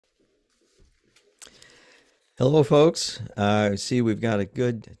Hello, folks. I see we've got a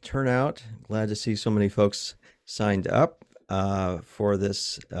good turnout. Glad to see so many folks signed up for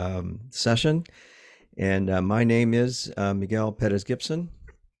this session. And my name is Miguel Perez-Gibson.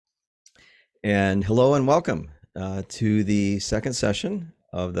 And hello and welcome to the second session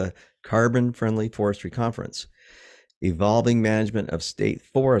of the Carbon Friendly Forestry Conference, Evolving Management of State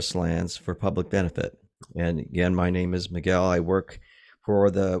Forest Lands for Public Benefit. And again, my name is Miguel. I work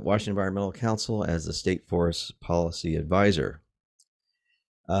for the Washington Environmental Council as the State Forest Policy Advisor.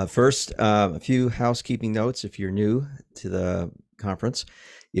 First, a few housekeeping notes if you're new to the conference.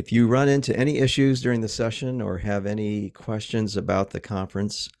 If you run into any issues during the session or have any questions about the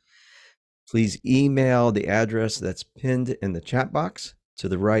conference, please email the address that's pinned in the chat box to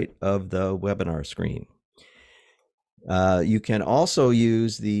the right of the webinar screen. You can also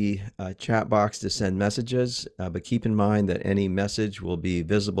use the chat box to send messages, but keep in mind that any message will be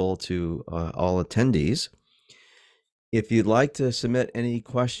visible to all attendees. If you'd like to submit any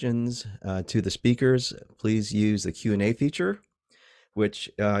questions to the speakers, please use the Q&A feature,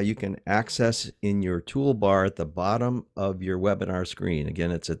 which you can access in your toolbar at the bottom of your webinar screen. Again,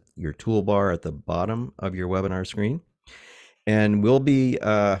 it's at your toolbar at the bottom of your webinar screen. And we'll be,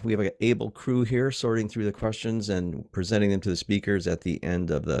 we have an able crew here sorting through the questions and presenting them to the speakers at the end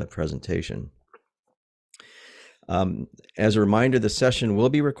of the presentation. As a reminder, the session will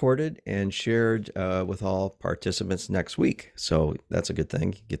be recorded and shared with all participants next week. So that's a good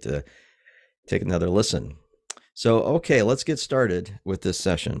thing. You get to take another listen. So, okay, let's get started with this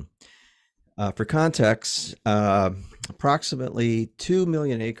session. For context, approximately 2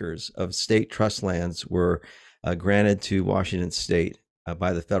 million acres of state trust lands were granted to Washington State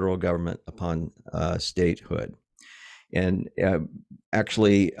by the federal government upon statehood. And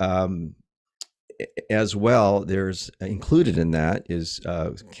actually, as well, there's included in that is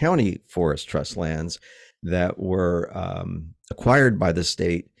county forest trust lands that were acquired by the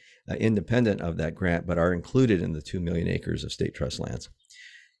state independent of that grant, but are included in the 2 million acres of state trust lands.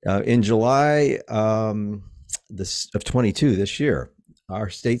 In July of 22 this year, our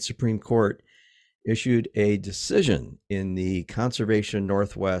state Supreme Court issued a decision in the Conservation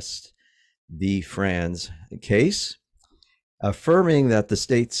Northwest v. Franz case, affirming that the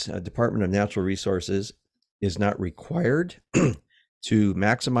state's Department of Natural Resources is not required to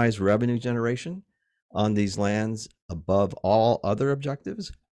maximize revenue generation on these lands above all other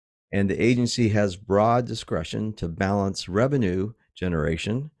objectives, and the agency has broad discretion to balance revenue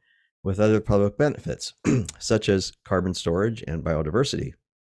generation with other public benefits, such as carbon storage and biodiversity.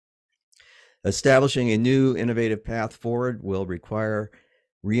 Establishing a new innovative path forward will require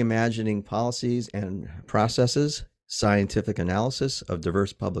reimagining policies and processes, scientific analysis of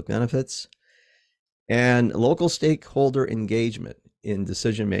diverse public benefits, and local stakeholder engagement in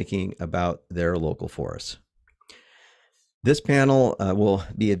decision-making about their local forests. This panel will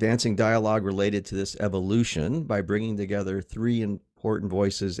be advancing dialogue related to this evolution by bringing together three important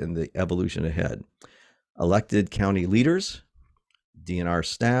voices in the evolution ahead: elected county leaders, DNR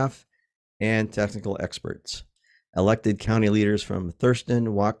staff, and technical experts. Elected county leaders from Thurston,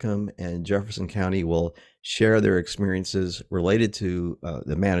 Whatcom, and Jefferson County will share their experiences related to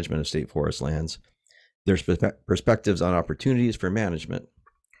the management of state forest lands, their perspectives on opportunities for management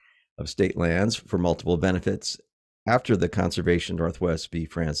of state lands for multiple benefits after the Conservation Northwest v.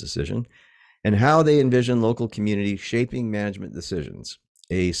 Franz decision, and how they envision local communities shaping management decisions.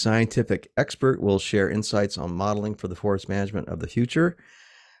 A scientific expert will share insights on modeling for the forest management of the future,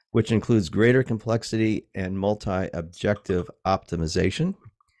 which includes greater complexity and multi-objective optimization.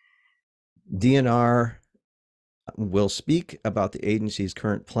 DNR will speak about the agency's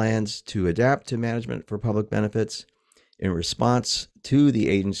current plans to adapt to management for public benefits in response to the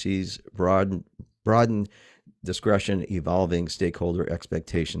agency's broadened discretion, evolving stakeholder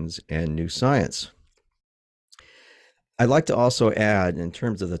expectations, and new science. I'd like to also add, in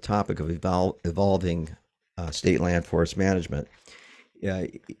terms of the topic of evolving state land forest management,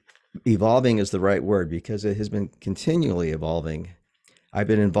 evolving is the right word because it has been continually evolving. I've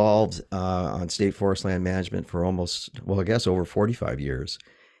been involved on state forest land management for almost, well, I guess over 45 years,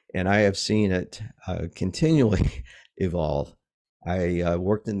 and I have seen it continually evolve. I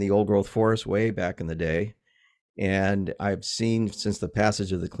worked in the old growth forest way back in the day, and I've seen since the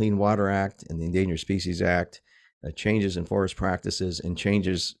passage of the Clean Water Act and the Endangered Species Act, changes in forest practices and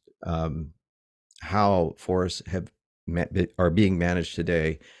changes how forests are being managed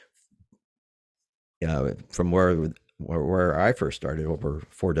today from where I first started over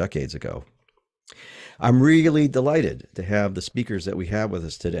 4 decades ago. I'm really delighted to have the speakers that we have with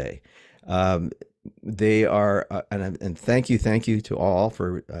us today. they are, and thank you to all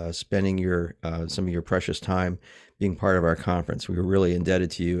for spending your some of your precious time being part of our conference. We were really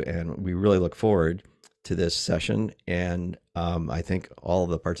indebted to you, and we really look forward to this session. And I think all of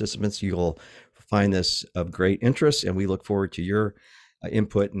the participants, you'll find this of great interest, and we look forward to your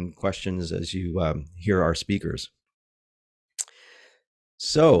input and questions as you hear our speakers.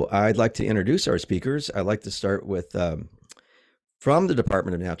 So I'd like to introduce our speakers. I'd like to start with from the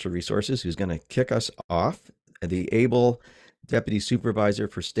Department of Natural Resources, who's going to kick us off, the able Deputy Supervisor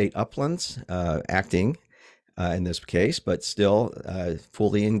for State Uplands, acting in this case, but still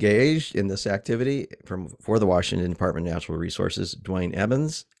fully engaged in this activity for the Washington Department of Natural Resources, Duane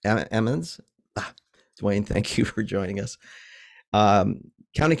Emmons. Duane, thank you for joining us.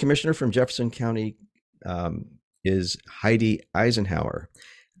 County Commissioner from Jefferson County is Heidi Eisenhour.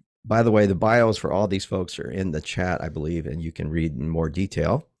 By the way, the bios for all these folks are in the chat, I believe, and you can read in more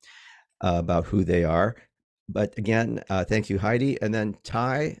detail about who they are. But again, thank you, Heidi. And then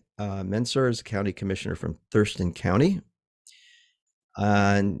Ty Menser is County Commissioner from Thurston County.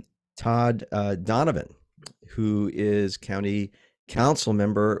 And Todd Donovan, who is County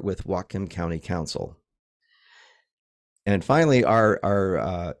Councilmember with Whatcom County Council. And finally,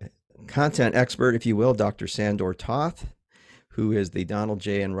 our content expert, if you will, Dr. Sándor Tóth, who is the Donald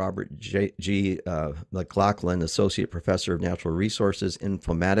J. and Robert G. McLachlan Associate Professor of Natural Resources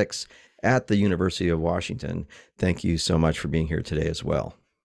Informatics at the University of Washington. Thank you so much for being here today as well.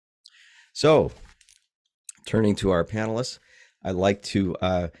 So, turning to our panelists, I'd like to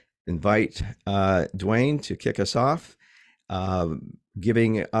invite Duane to kick us off,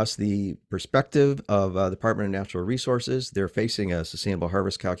 giving us the perspective of the Department of Natural Resources. They're facing a sustainable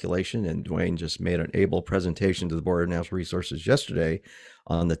harvest calculation, and Duane just made an able presentation to the Board of Natural Resources yesterday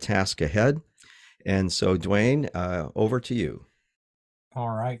on the task ahead. And so, Duane, over to you. All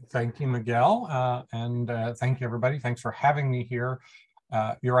right. Thank you, Miguel. And thank you, everybody. Thanks for having me here.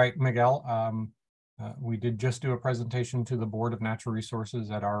 You're right, Miguel. We did just do a presentation to the Board of Natural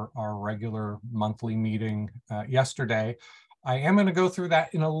Resources at our regular monthly meeting yesterday. I am going to go through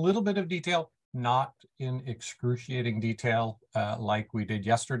that in a little bit of detail, not in excruciating detail like we did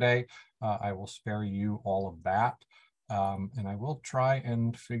yesterday. I will spare you all of that. And I will try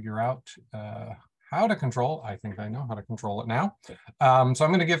and figure out how to control. I think I know how to control it now. So I'm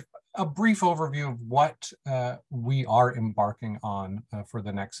going to give a brief overview of what we are embarking on for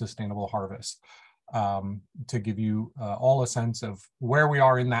the next sustainable harvest, to give you all a sense of where we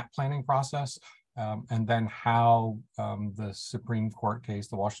are in that planning process. And then how the Supreme Court case,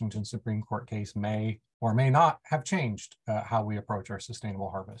 the Washington Supreme Court case, may or may not have changed how we approach our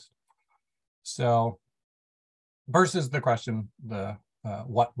sustainable harvest. So versus the question, the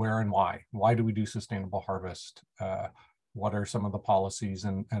what, where, and why. Why do we do sustainable harvest? What are some of the policies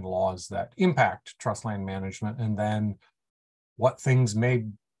and laws that impact trust land management? And then what things may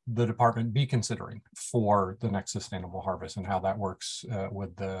the department be considering for the next sustainable harvest, and how that works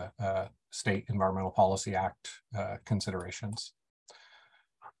with the State Environmental Policy Act considerations.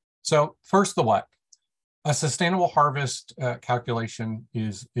 So first, the what. A sustainable harvest calculation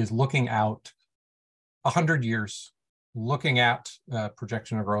is looking out 100 years, looking at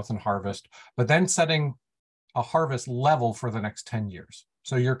projection of growth and harvest, but then setting a harvest level for the next 10 years.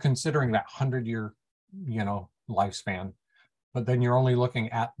 So you're considering that 100-year, lifespan, but then you're only looking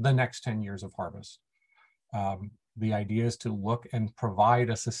at the next 10 years of harvest. The idea is to look and provide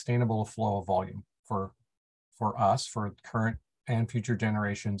a sustainable flow of volume for us, for current and future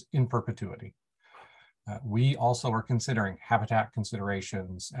generations in perpetuity. We also are considering habitat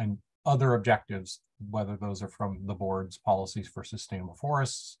considerations and other objectives, whether those are from the board's policies for sustainable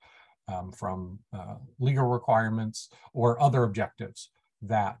forests, from legal requirements, or other objectives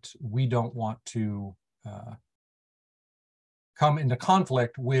that we don't want to come into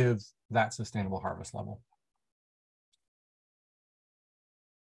conflict with that sustainable harvest level.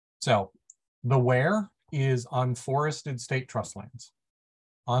 So the where is on forested state trust lands,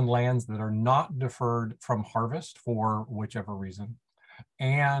 on lands that are not deferred from harvest for whichever reason.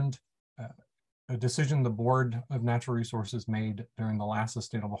 And a decision the Board of Natural Resources made during the last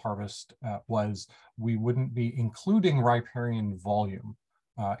sustainable harvest was we wouldn't be including riparian volume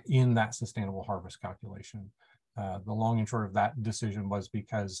in that sustainable harvest calculation. The long and short of that decision was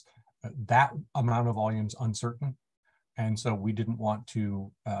because that amount of volume is uncertain. And so we didn't want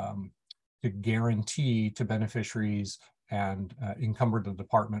to guarantee to beneficiaries and encumber the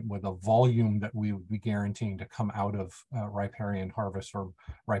department with a volume that we would be guaranteeing to come out of riparian harvest or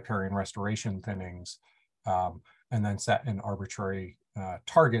riparian restoration thinnings, and then set an arbitrary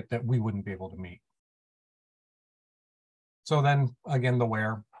target that we wouldn't be able to meet. So then again, the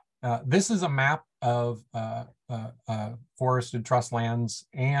where, This is a map of forested trust lands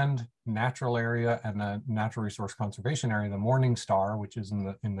and natural area and a natural resource conservation area, the Morning Star, which is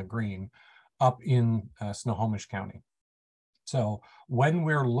in the green, up in Snohomish County. So when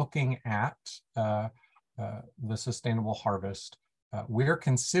we're looking at the sustainable harvest, we're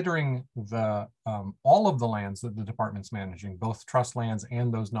considering all of the lands that the department's managing, both trust lands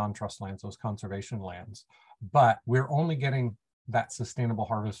and those non-trust lands, those conservation lands. But we're only getting that sustainable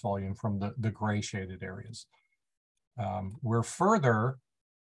harvest volume from the gray shaded areas. We're further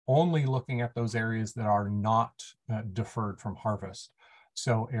only looking at those areas that are not deferred from harvest.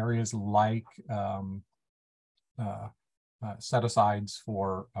 So areas like set-asides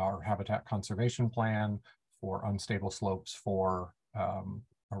for our habitat conservation plan, for unstable slopes, for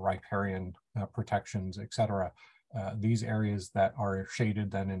riparian protections, et cetera. These areas that are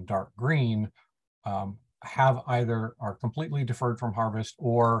shaded then in dark green have either are completely deferred from harvest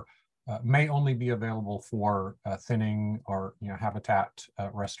or may only be available for thinning or habitat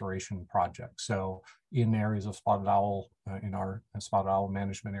restoration projects. So in areas of spotted owl, in our spotted owl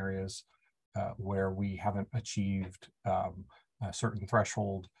management areas where we haven't achieved a certain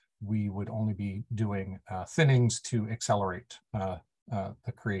threshold, we would only be doing thinnings to accelerate the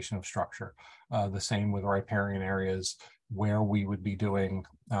creation of structure. The same with riparian areas where we would be doing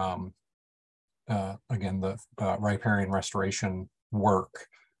again, the riparian restoration work.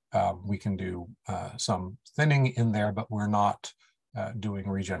 We can do some thinning in there, but we're not doing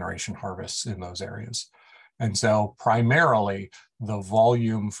regeneration harvests in those areas. And so primarily the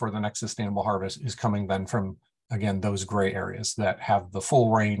volume for the next sustainable harvest is coming then from, again, those gray areas that have the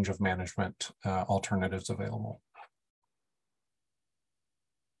full range of management alternatives available.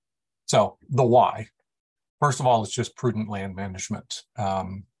 So the why. First of all, it's just prudent land management.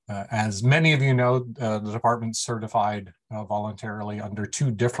 As many of you know, the department's certified voluntarily under 2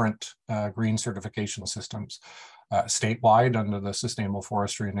 different green certification systems, statewide under the Sustainable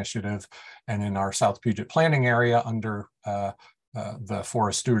Forestry Initiative, and in our South Puget planning area under the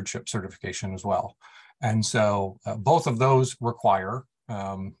Forest Stewardship certification as well. And so both of those require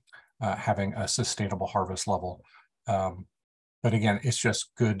having a sustainable harvest level. But again, it's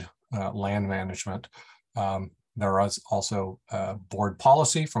just good land management. There is also board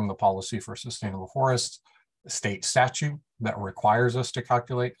policy from the Policy for Sustainable Forests, state statute that requires us to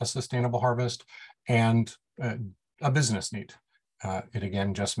calculate a sustainable harvest, and a business need. It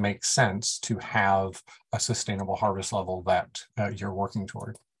again just makes sense to have a sustainable harvest level that you're working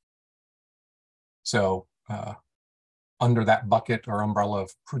toward. So under that bucket or umbrella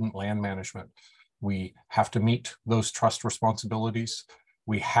of prudent land management, we have to meet those trust responsibilities.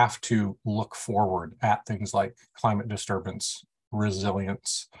 We have to look forward at things like climate disturbance,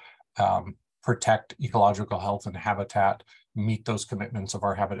 resilience, protect ecological health and habitat, meet those commitments of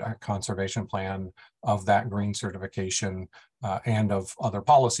our habitat conservation plan, of that green certification, and of other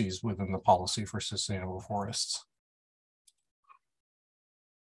policies within the Policy for Sustainable Forests.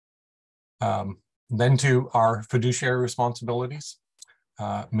 Then to our fiduciary responsibilities.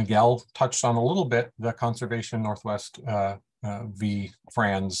 Miguel touched on a little bit the Conservation Northwest v.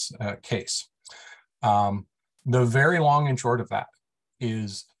 Franz case. The very long and short of that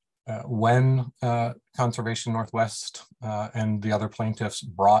is when Conservation Northwest and the other plaintiffs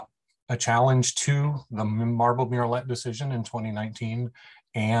brought a challenge to the marble murrelet decision in 2019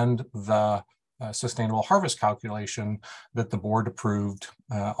 and the sustainable harvest calculation that the board approved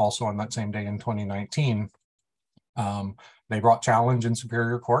also on that same day in 2019, they brought challenge in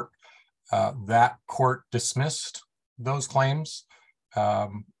Superior Court. That court dismissed those claims,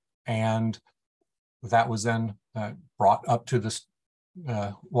 and that was then brought up to the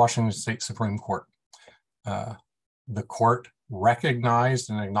Washington State Supreme Court. The court recognized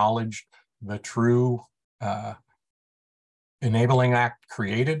and acknowledged the true Enabling Act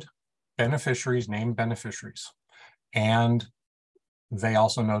created beneficiaries, named beneficiaries, and they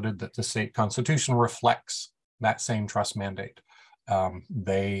also noted that the state constitution reflects that same trust mandate.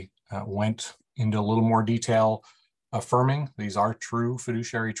 They went into a little more detail affirming these are true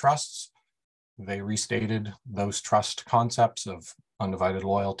fiduciary trusts. They restated those trust concepts of undivided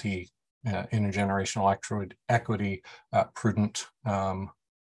loyalty, intergenerational equity, prudent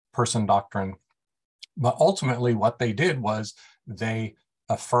person doctrine. But ultimately what they did was they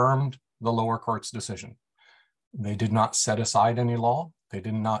affirmed the lower court's decision. They did not set aside any law. They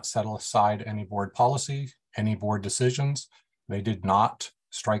did not set aside any board policy, any board decisions. They did not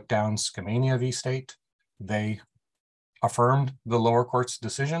strike down Skamania v. State. They affirmed the lower court's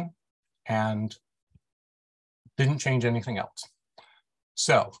decision and didn't change anything else.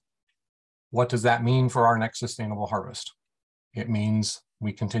 So what does that mean for our next sustainable harvest? It means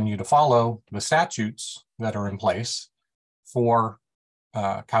we continue to follow the statutes that are in place for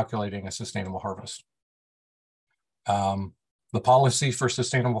calculating a sustainable harvest. The policy for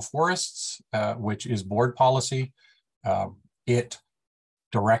sustainable forests, which is board policy, it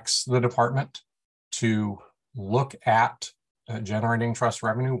directs the department to look at generating trust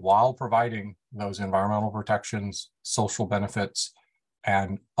revenue while providing those environmental protections, social benefits,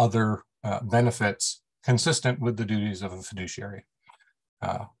 and other benefits consistent with the duties of a fiduciary.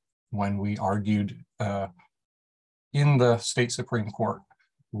 When we argued in the state Supreme Court,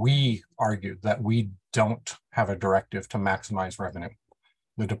 we argued that we don't have a directive to maximize revenue.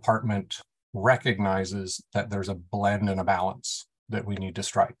 The department recognizes that there's a blend and a balance that we need to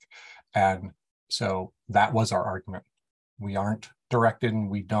strike. And so that was our argument. We aren't directed and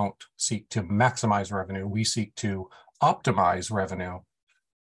we don't seek to maximize revenue. We seek to optimize revenue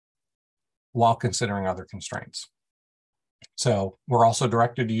while considering other constraints. So we're also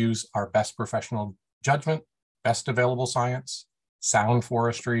directed to use our best professional judgment, best available science, sound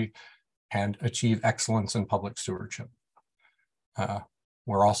forestry, and achieve excellence in public stewardship.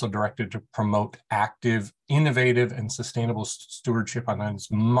 We're also directed to promote active, innovative, and sustainable stewardship on as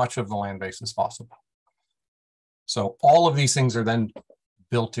much of the land base as possible. So all of these things are then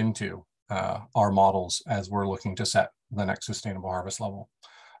built into our models as we're looking to set the next sustainable harvest level.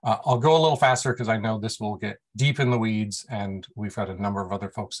 I'll go a little faster because I know this will get deep in the weeds and we've got a number of other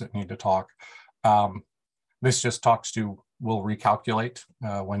folks that need to talk. This just talks to, we'll recalculate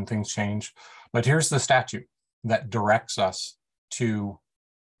when things change. But here's the statute that directs us to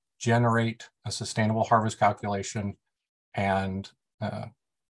generate a sustainable harvest calculation and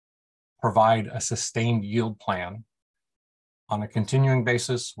provide a sustained yield plan on a continuing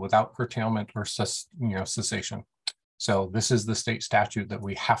basis without curtailment or cessation. So this is the state statute that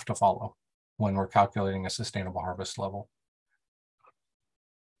we have to follow when we're calculating a sustainable harvest level.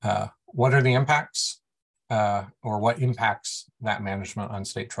 What are the impacts or what impacts that management on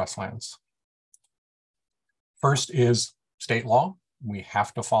state trust lands? First is state law. We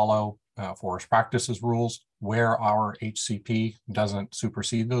have to follow forest practices rules where our HCP doesn't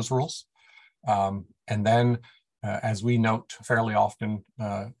supersede those rules. And then, as we note fairly often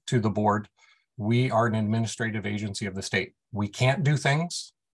to the board, we are an administrative agency of the state. We can't do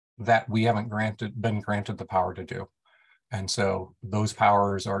things that we haven't been granted the power to do. And so those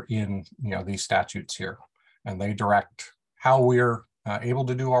powers are in these statutes here, and they direct how we're able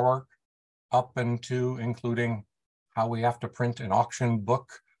to do our work, up and to including how we have to print an auction book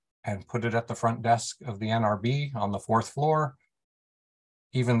and put it at the front desk of the NRB on the 4th floor,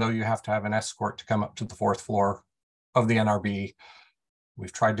 even though you have to have an escort to come up to the 4th floor of the NRB.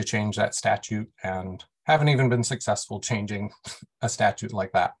 We've tried to change that statute and haven't even been successful changing a statute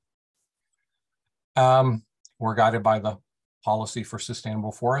like that. We're guided by the policy for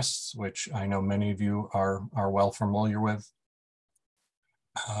sustainable forests, which I know many of you are well familiar with.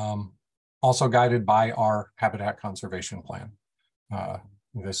 Also guided by our habitat conservation plan.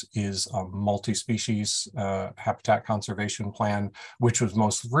 This is a multi-species habitat conservation plan, which was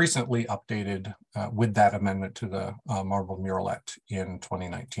most recently updated with that amendment to the Marble Murrelet in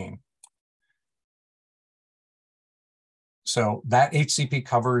 2019. So that HCP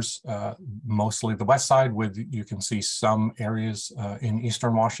covers mostly the west side with, you can see some areas in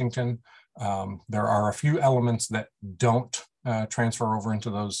Eastern Washington. There are a few elements that don't transfer over into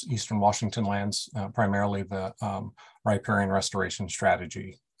those Eastern Washington lands, primarily the riparian restoration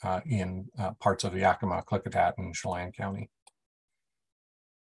strategy in parts of Yakima, Klickitat, and Chelan County.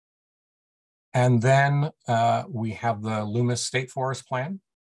 And then we have the Loomis State Forest Plan,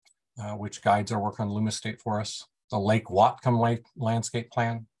 which guides our work on Loomis State Forests, the Lake Whatcom Landscape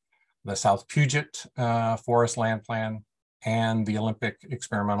Plan, the South Puget Forest Land Plan, and the Olympic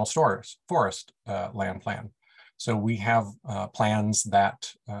Experimental Forest Land Plan. So we have plans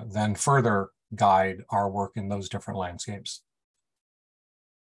that then further guide our work in those different landscapes.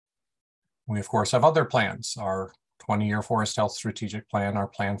 We, of course, have other plans, our 20-year forest health strategic plan, our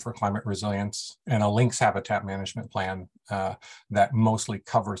plan for climate resilience, and a lynx habitat management plan that mostly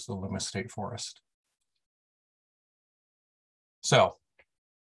covers the Loomis State Forest. So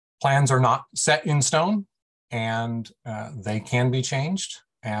plans are not set in stone, and they can be changed.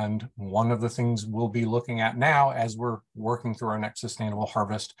 And one of the things we'll be looking at now as we're working through our next sustainable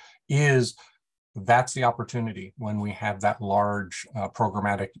harvest is that's the opportunity when we have that large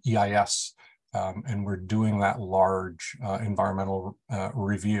programmatic EIS and we're doing that large environmental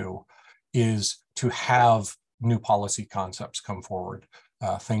review, is to have new policy concepts come forward.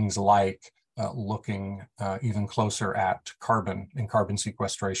 Things like looking even closer at carbon and carbon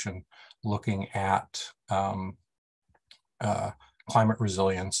sequestration, looking at climate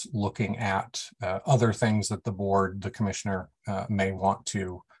resilience, looking at other things that the board, the commissioner may want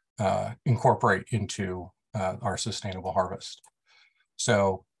to incorporate into our sustainable harvest.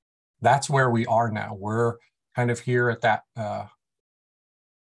 So that's where we are now. We're kind of here at that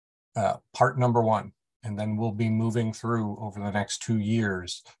part number one, and then we'll be moving through over the next 2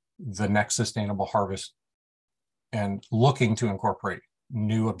 years, the next sustainable harvest, and looking to incorporate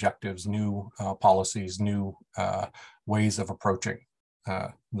new objectives, new policies, new ways of approaching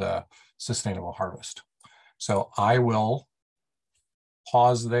the sustainable harvest. So I will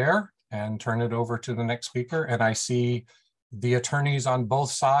pause there and turn it over to the next speaker. And I see the attorneys on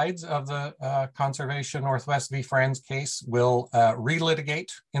both sides of the Conservation Northwest v. Franz case will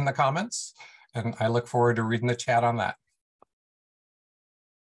relitigate in the comments. And I look forward to reading the chat on that.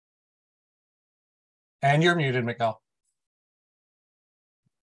 And you're muted, Miguel.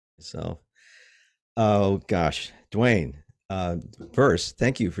 So, oh gosh, Duane, first,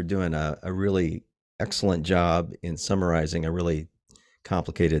 thank you for doing a really excellent job in summarizing a really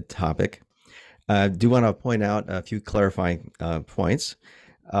complicated topic. I do want to point out a few clarifying points.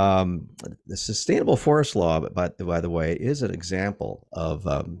 The Sustainable Forest Law, by the way, is an example of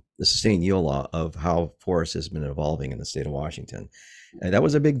the Sustained Yield Law of how forest has been evolving in the state of Washington. And that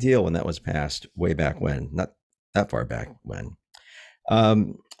was a big deal when that was passed way back when, not that far back when.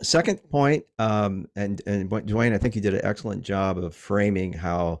 Second point, and Duane, I think you did an excellent job of framing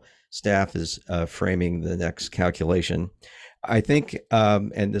how staff is framing the next calculation. I think,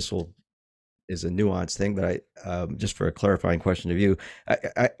 and this is a nuanced thing, but just for a clarifying question of you,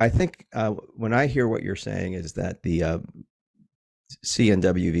 I think when I hear what you're saying is that the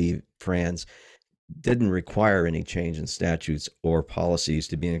CNWV Franz didn't require any change in statutes or policies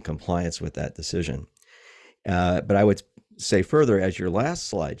to be in compliance with that decision. But I would say further, as your last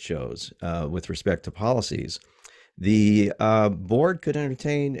slide shows, with respect to policies, the board could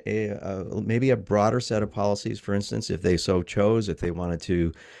entertain maybe a broader set of policies, for instance, if they so chose, if they wanted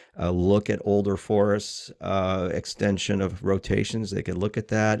to look at older forests, extension of rotations, they could look at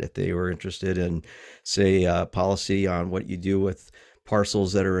that. If they were interested in, say, policy on what you do with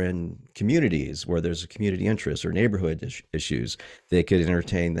parcels that are in communities where there's a community interest or neighborhood issues, they could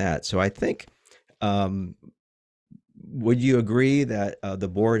entertain that. So I think, would you agree that the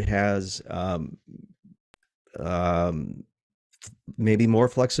board has maybe more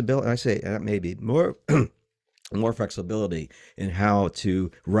flexibility? I say maybe more more flexibility in how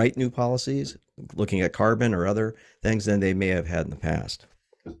to write new policies, looking at carbon or other things than they may have had in the past.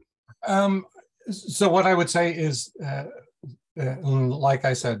 So what I would say is, like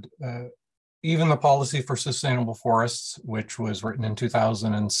I said, even the policy for sustainable forests, which was written in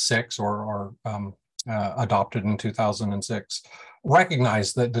 2006 or adopted in 2006,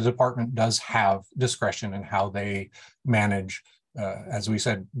 recognize that the department does have discretion in how they manage. As we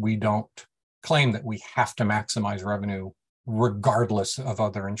said, we don't claim that we have to maximize revenue regardless of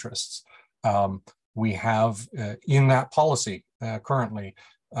other interests. We have in that policy currently,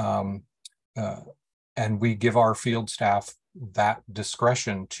 and we give our field staff that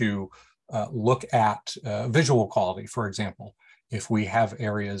discretion to look at visual quality, for example. If we have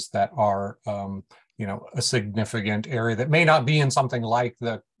areas that are a significant area that may not be in something like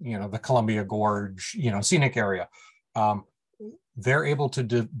the Columbia Gorge, scenic area, they're able to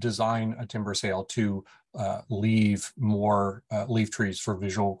design a timber sale to leave more leaf trees for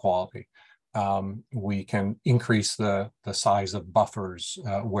visual quality. We can increase the size of buffers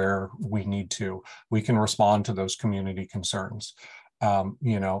where we need to. We can respond to those community concerns.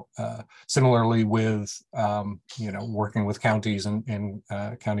 Similarly with, working with counties and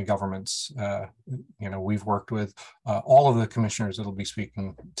county governments, we've worked with all of the commissioners that'll be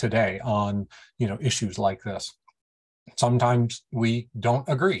speaking today on, issues like this. Sometimes we don't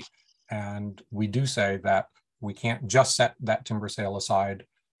agree, and we do say that we can't just set that timber sale aside.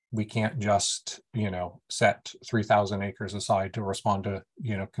 We can't just, set 3,000 acres aside to respond to,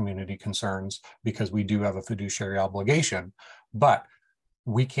 community concerns, because we do have a fiduciary obligation. But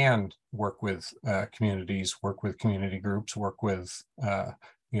we can work with communities, work with community groups, work with,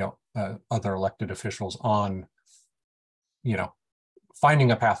 other elected officials on,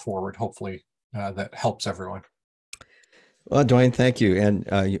 finding a path forward, hopefully, that helps everyone. Well, Duane, thank you.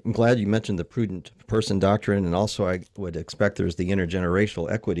 And I'm glad you mentioned the prudent person doctrine. And also, I would expect there's the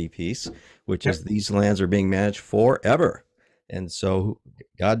intergenerational equity piece, which is these lands are being managed forever. And so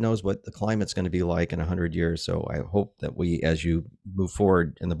God knows what the climate's going to be like in 100 years. So I hope that we, as you move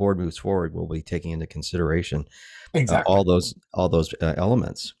forward and the board moves forward, will be taking into consideration all those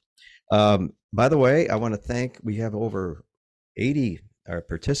elements. By the way, I want to thank, we have over 80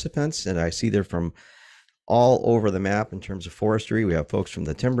 participants, and I see they're from all over the map in terms of forestry. We have folks from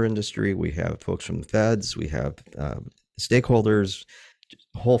the timber industry. We have folks from the feds. We have stakeholders,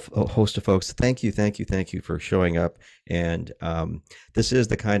 a whole host of folks. Thank you for showing up. And this is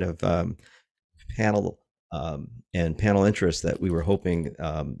the kind of panel and panel interest that we were hoping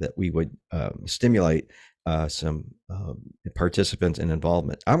that we would stimulate some participants and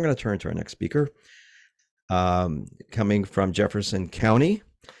involvement. I'm going to turn to our next speaker, coming from Jefferson County,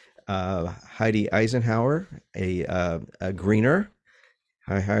 Heidi Eisenhour, a greener.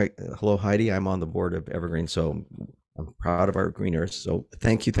 Hi, hello, Heidi. I'm on the board of Evergreen, so I'm proud of our greeners. So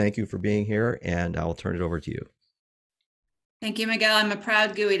thank you for being here, and I'll turn it over to you. Thank you, Miguel. I'm a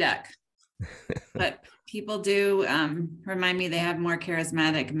proud gooey duck. But people do remind me they have more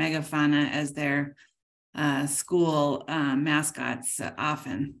charismatic megafauna as their school mascots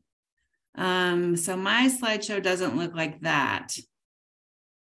often. So my slideshow doesn't look like that.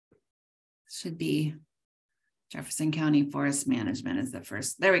 Should be Jefferson County Forest Management is the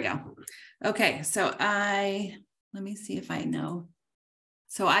first. There we go. Okay, so let me see if I know.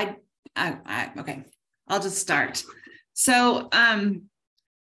 So okay, I'll just start. So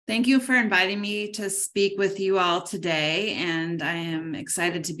thank you for inviting me to speak with you all today. And I am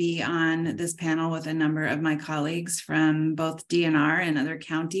excited to be on this panel with a number of my colleagues from both DNR and other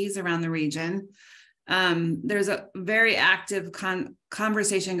counties around the region. There's a very active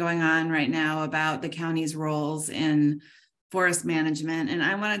conversation going on right now about the county's roles in forest management. And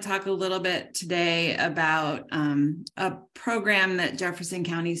I want to talk a little bit today about a program that Jefferson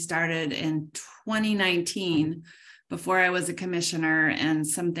County started in 2019 before I was a commissioner, and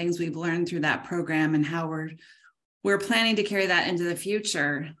some things we've learned through that program and how we're planning to carry that into the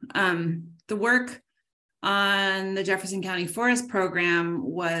future. The work on the Jefferson County Forest Program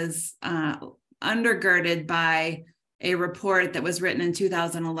was undergirded by a report that was written in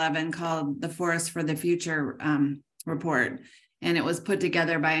 2011 called the Forest for the Future report. And it was put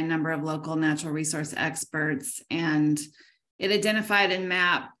together by a number of local natural resource experts. And it identified and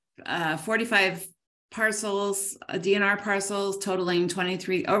mapped 45 parcels, DNR parcels totaling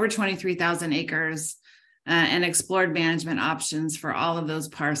over 23,000 acres and explored management options for all of those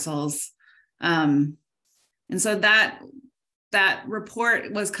parcels. And so that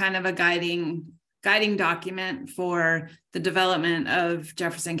report was kind of a guiding document for the development of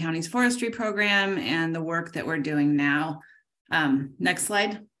Jefferson County's forestry program and the work that we're doing now. Next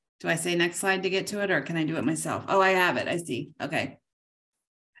slide. Do I say next slide to get to it, or can I do it myself? Oh, I have it. I see. Okay.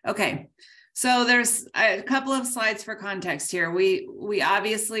 Okay. So there's a couple of slides for context here. We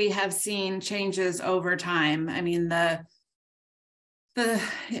obviously have seen changes over time. I mean, the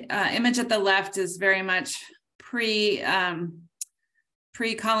image at the left is very much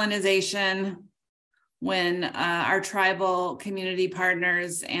pre-colonization, when our tribal community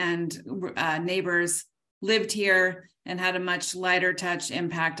partners and neighbors lived here and had a much lighter touch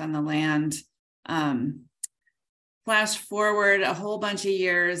impact on the land. Flash forward a whole bunch of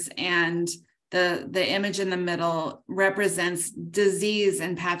years, and the image in the middle represents disease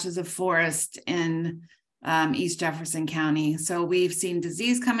and patches of forest in East Jefferson County. So we've seen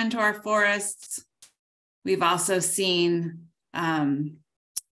disease come into our forests. We've also seen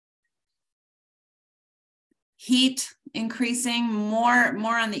heat increasing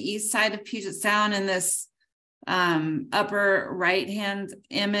more on the east side of Puget Sound in this upper right-hand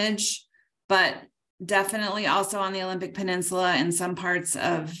image, but definitely also on the Olympic Peninsula and some parts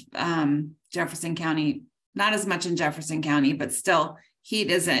of Jefferson County, not as much in Jefferson County, but still heat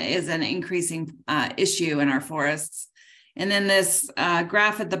is an increasing issue in our forests. And then this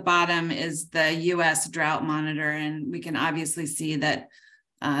graph at the bottom is the U.S. drought monitor, and we can obviously see that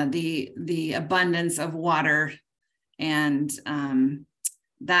the abundance of water and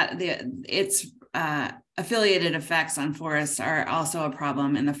its affiliated effects on forests are also a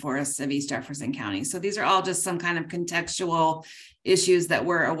problem in the forests of East Jefferson County. So these are all just some kind of contextual issues that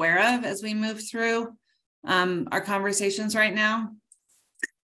we're aware of as we move through our conversations right now.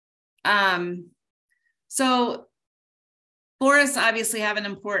 So forests obviously have an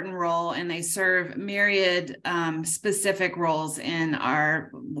important role, and they serve myriad specific roles in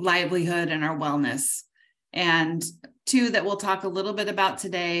our livelihood and our wellness. And two that we'll talk a little bit about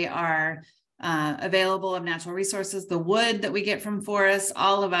today are available of natural resources, the wood that we get from forests.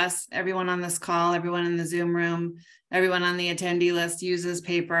 All of us, everyone on this call, everyone in the Zoom room, everyone on the attendee list uses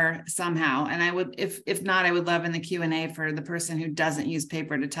paper somehow. And I would, if not, I would love in the Q&A for the person who doesn't use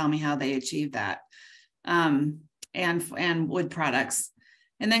paper to tell me how they achieve that. And wood products.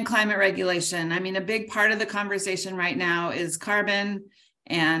 And then climate regulation. I mean, a big part of the conversation right now is carbon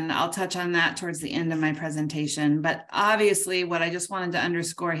And I'll touch on that towards the end of my presentation. But obviously, what I just wanted to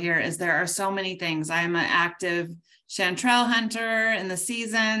underscore here is there are so many things. I am an active chanterelle hunter in the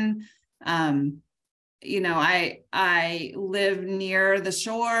season. You know, I live near the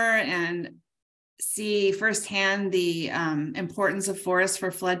shore and see firsthand the importance of forests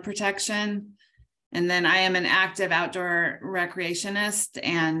for flood protection. And then I am an active outdoor recreationist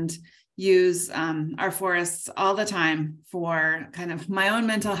and use our forests all the time for kind of my own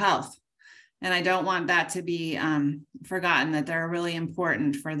mental health. And I don't want that to be forgotten, that they're really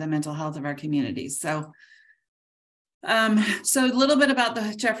important for the mental health of our communities. So a little bit about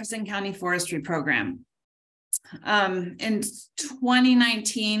the Jefferson County Forestry Program. In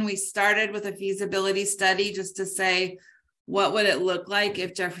 2019, we started with a feasibility study just to say, what would it look like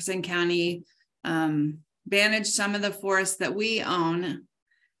if Jefferson County managed some of the forests that we own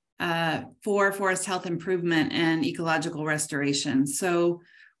for forest health improvement and ecological restoration. So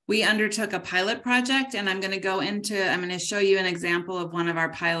we undertook a pilot project, and I'm going to show you an example of one of our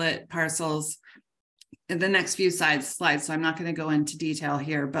pilot parcels in the next few slides. So I'm not going to go into detail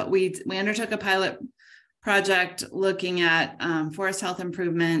here, but we undertook a pilot project looking at forest health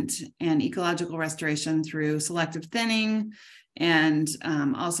improvement and ecological restoration through selective thinning, and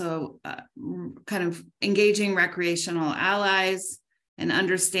also kind of engaging recreational allies and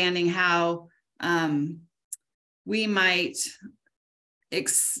understanding how we might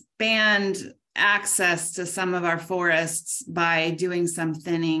expand access to some of our forests by doing some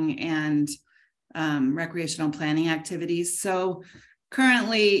thinning and recreational planning activities. So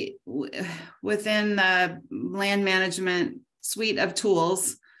currently, within the land management suite of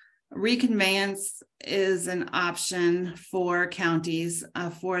tools, reconveyance is an option for counties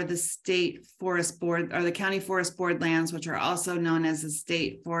for the state forest board or the county forest board lands, which are also known as the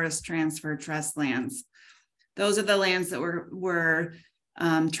state forest transfer trust lands. Those are the lands that were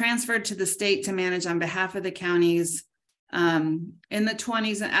transferred to the state to manage on behalf of the counties in the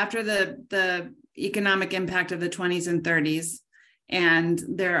 20s, after the economic impact of the 20s and 30s. And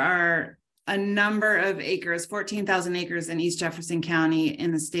there are a number of acres, 14,000 acres in East Jefferson County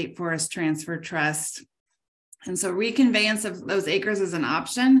in the State Forest Transfer Trust. And so reconveyance of those acres is an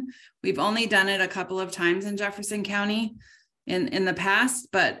option. We've only done it a couple of times in Jefferson County in the past,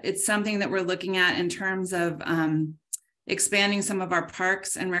 but it's something that we're looking at in terms of expanding some of our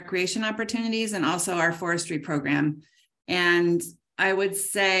parks and recreation opportunities, and also our forestry program. And I would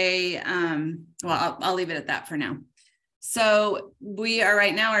say, well, I'll leave it at that for now. So we are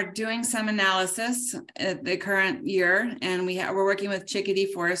right now doing some analysis at the current year, and we're working with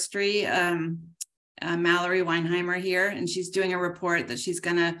Chickadee Forestry, Mallory Weinheimer here, and she's doing a report that she's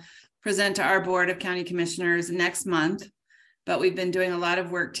going to present to our Board of County Commissioners next month. But we've been doing a lot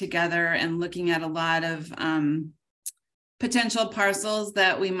of work together and looking at a lot of potential parcels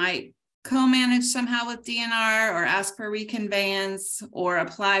that we might co-manage somehow with DNR, or ask for reconveyance, or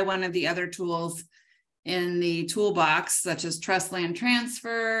apply one of the other tools in the toolbox, such as trust land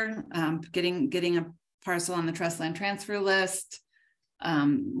transfer, getting a parcel on the trust land transfer list,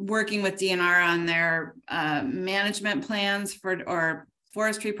 working with DNR on their management plans or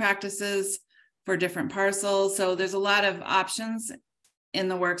forestry practices for different parcels. So there's a lot of options in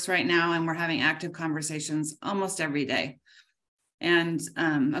the works right now, and we're having active conversations almost every day. And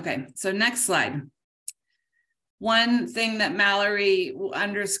okay, so next slide. One thing that Mallory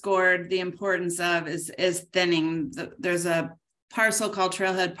underscored the importance of is thinning. There's a parcel called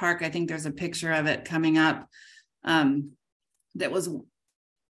Trailhead Park. I think there's a picture of it coming up that was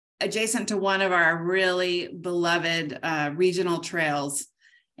adjacent to one of our really beloved regional trails.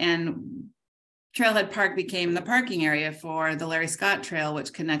 And Trailhead Park became the parking area for the Larry Scott Trail,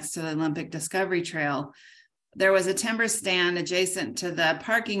 which connects to the Olympic Discovery Trail. There was a timber stand adjacent to the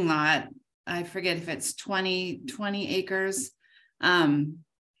parking lot. I forget if it's 20 acres. And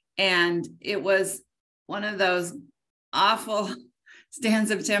it was one of those awful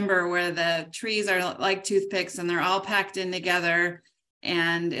stands of timber where the trees are like toothpicks and they're all packed in together.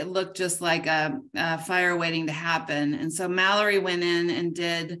 And it looked just like a fire waiting to happen. And so Mallory went in and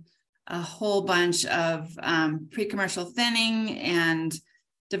did a whole bunch of pre-commercial thinning and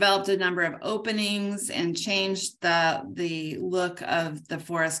developed a number of openings and changed the look of the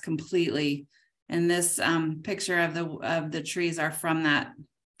forest completely. And this picture of the trees are from that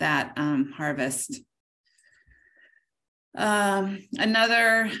harvest.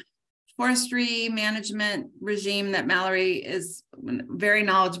 Another forestry management regime that Mallory is very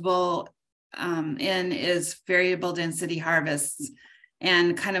knowledgeable in is variable density harvests,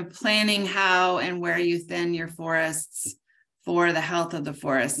 and kind of planning how and where you thin your forests for the health of the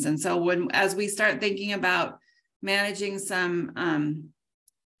forests. And so as we start thinking about managing some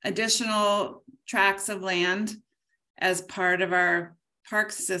additional tracts of land as part of our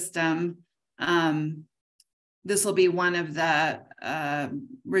park system. This will be one of the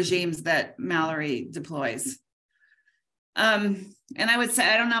regimes that Mallory deploys. And I would say,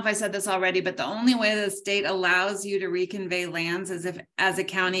 I don't know if I said this already, but the only way the state allows you to reconvey lands is if, as a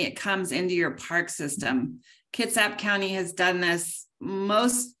county, it comes into your park system. Kitsap County has done this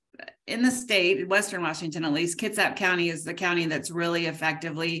most in the state, Western Washington at least. Kitsap County is the county that's really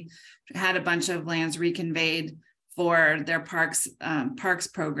effectively had a bunch of lands reconveyed for their parks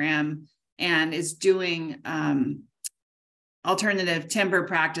program, and is doing alternative timber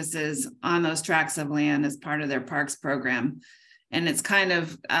practices on those tracts of land as part of their parks program. And it's kind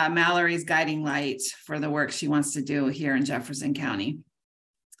of Mallory's guiding light for the work she wants to do here in Jefferson County.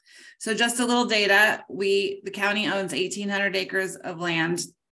 So just a little data, the county owns 1,800 acres of land,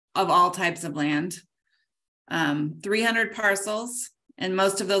 of all types of land, 300 parcels, and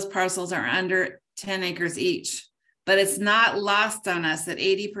most of those parcels are under 10 acres each. But it's not lost on us that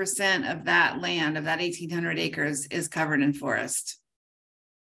 80% of that land, of that 1,800 acres, is covered in forest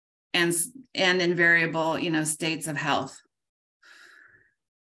and in variable, states of health.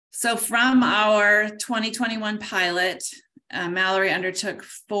 So from our 2021 pilot, Mallory undertook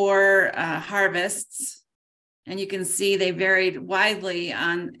 4 harvests, and you can see they varied widely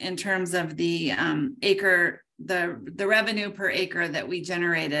in terms of the the revenue per acre that we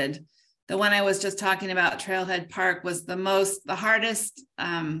generated. The one I was just talking about, Trailhead Park, was the hardest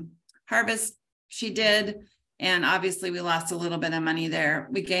harvest she did. And obviously we lost a little bit of money there.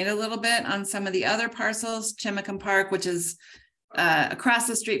 We gained a little bit on some of the other parcels. Chimacum Park, which is across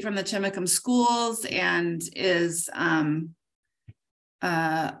the street from the Chimacum schools and is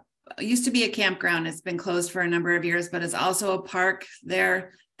used to be a campground. It's been closed for a number of years, but it's also a park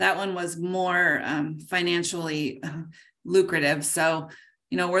there. That one was more financially lucrative. So,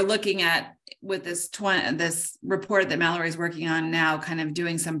 we're looking at, with this report that Mallory's working on now, kind of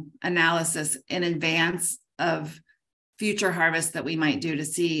doing some analysis in advance of future harvests that we might do to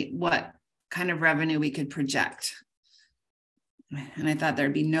see what kind of revenue we could project. And I thought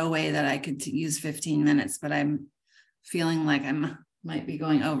there'd be no way that I could use 15 minutes, but I'm feeling like I might be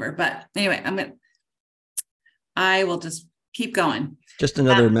going over. But anyway, I will just keep going. Just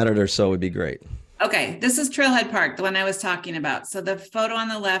another minute or so would be great. Okay, this is Trailhead Park, the one I was talking about. So the photo on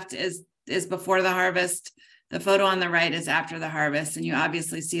the left is before the harvest. The photo on the right is after the harvest. And you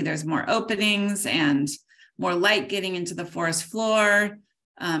obviously see there's more openings and more light getting into the forest floor.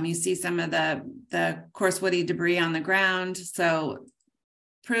 You see some of the coarse woody debris on the ground. So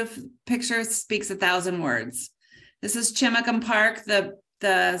picture speaks 1,000 words. This is Chimacum Park,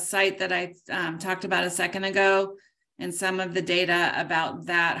 the site that I talked about a second ago, and some of the data about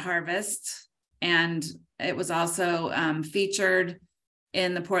that harvest. And it was also featured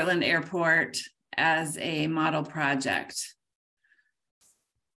in the Portland Airport as a model project.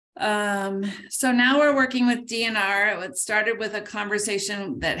 So now we're working with DNR. It started with a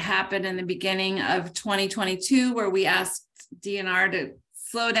conversation that happened in the beginning of 2022, where we asked DNR to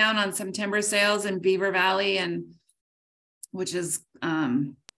slow down on some timber sales in Beaver Valley, which is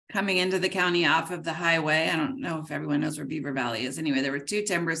coming into the county off of the highway. I don't know if everyone knows where Beaver Valley is. Anyway, there were 2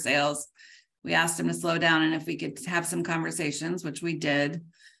 timber sales. We asked them to slow down and if we could have some conversations, which we did.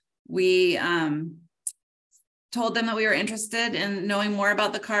 We told them that we were interested in knowing more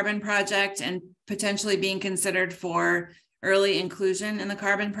about the carbon project and potentially being considered for early inclusion in the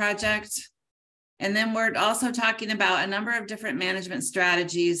carbon project. And then we're also talking about a number of different management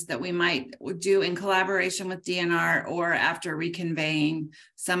strategies that we might do in collaboration with DNR or after reconveying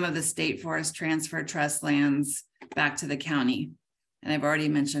some of the state forest transfer trust lands back to the county. And I've already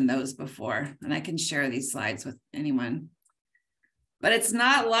mentioned those before, and I can share these slides with anyone. But it's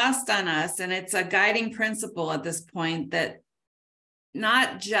not lost on us, and it's a guiding principle at this point that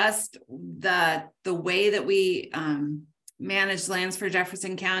not just the way that we manage lands for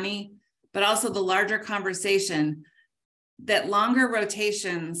Jefferson County, but also the larger conversation that longer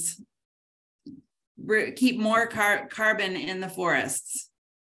rotations keep more carbon in the forests.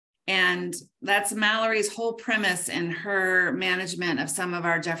 And that's Mallory's whole premise in her management of some of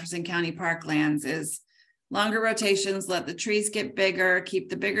our Jefferson County parklands is longer rotations, let the trees get bigger, keep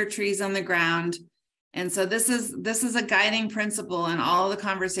the bigger trees on the ground. And so this is a guiding principle in all the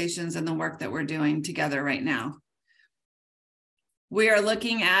conversations and the work that we're doing together right now. We are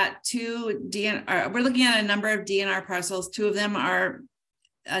looking at we're looking at a number of DNR parcels. 2 of them are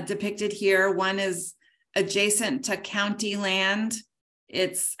depicted here. One is adjacent to county land.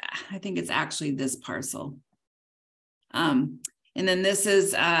 I think it's actually this parcel. And then this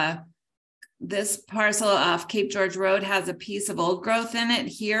is this parcel off Cape George Road has a piece of old growth in it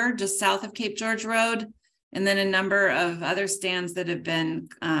here, just south of Cape George Road. And then a number of other stands that have been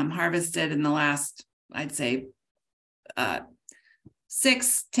harvested in the last, I'd say,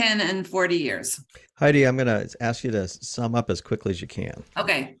 6, 10, and 40 years. Heidi, I'm going to ask you to sum up as quickly as you can.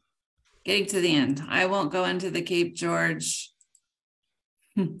 Okay, getting to the end. I won't go into the Cape George.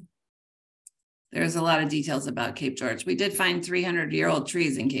 There's a lot of details about Cape George. We did find 300-year-old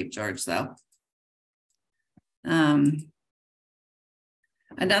trees in Cape George, though.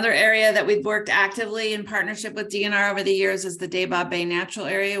 Another area that we've worked actively in partnership with DNR over the years is the Dabob Bay Natural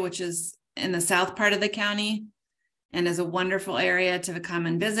Area, which is in the south part of the county and is a wonderful area to come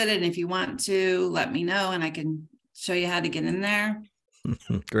and visit. And if you want to, let me know and I can show you how to get in there.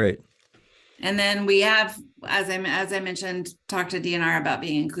 Great. And then we have, as I mentioned, talked to DNR about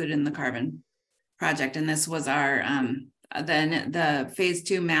being included in the carbon project. And this was our the phase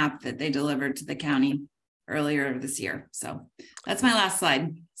 2 map that they delivered to the county earlier this year. So that's my last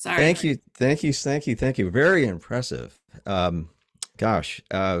slide. Sorry. Thank you. Very impressive. Gosh.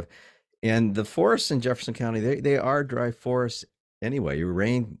 And the forests in Jefferson County, they are dry forests anyway.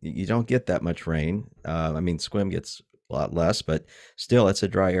 You don't get that much rain. I mean, Sequim gets a lot less, but still it's a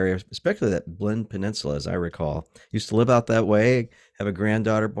dry area, especially that Blinn Peninsula, as I recall. Used to live out that way, have a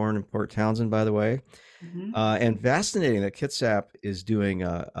granddaughter born in Port Townsend, by the way. Mm-hmm. And fascinating that Kitsap is doing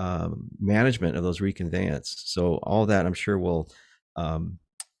management of those reconveyance. So all that I'm sure will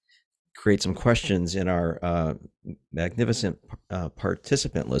create some questions in our magnificent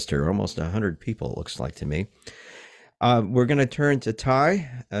participant list here. Almost 100 people, it looks like to me. We're going to turn to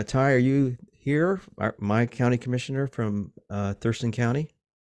Ty. Ty, are you here? My county commissioner from Thurston County.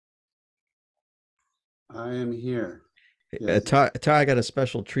 I am here. Yes. Ty, I got a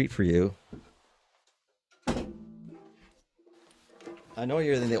special treat for you. I know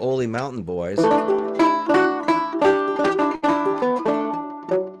you're the Ole Mountain Boys.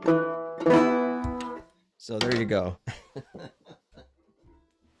 So there you go.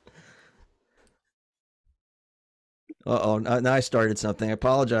 Uh-oh, now I started something. I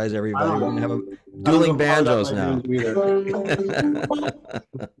apologize, everybody. We're going to have a dueling banjos now.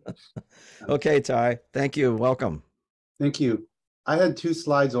 Okay, Ty. Thank you. Welcome. Thank you. I had 2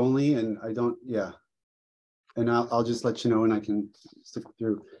 slides only, and I don't, yeah. And I'll just let you know when I can stick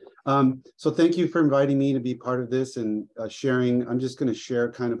through. So thank you for inviting me to be part of this and sharing. I'm just going to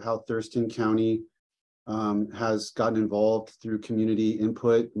share kind of how Thurston County has gotten involved through community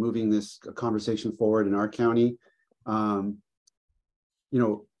input, moving this conversation forward in our county. You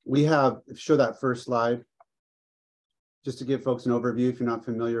know, we have, show that first slide, just to give folks an overview if you're not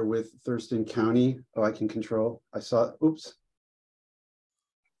familiar with Thurston County. Oh, I can control. I saw, oops.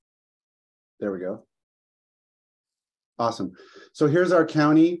 There we go. Awesome. So here's our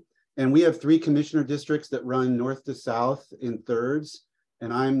county, and we have 3 commissioner districts that run north to south in thirds,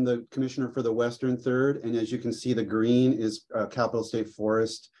 and I'm the commissioner for the western third. And as you can see, the green is Capital State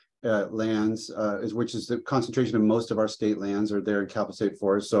Forest lands, which is the concentration of most of our state lands are there in Capital State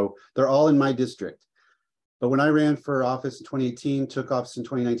Forest. So they're all in my district. But when I ran for office in 2018, took office in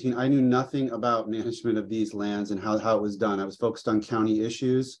 2019, I knew nothing about management of these lands and how it was done. I was focused on county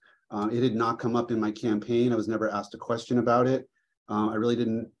issues. It had not come up in my campaign. I was never asked a question about it. I really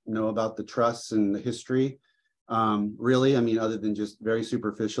didn't know about the trusts and the history, really, I mean, other than just very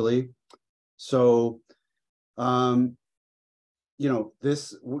superficially. So, you know,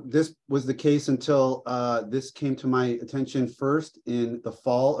 this was the case until this came to my attention first in the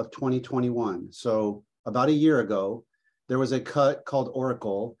fall of 2021. So about a year ago, there was a cut called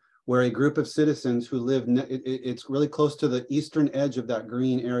Oracle, where a group of citizens who live, it's really close to the eastern edge of that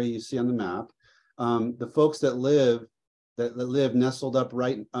green area you see on the map. The folks that live nestled up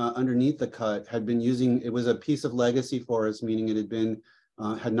right underneath the cut had been using, it was a piece of legacy forest, meaning it had been,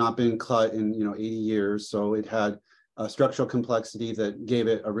 had not been cut in 80 years. So it had a structural complexity that gave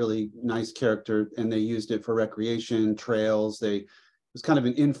it a really nice character, and they used it for recreation, trails. It was kind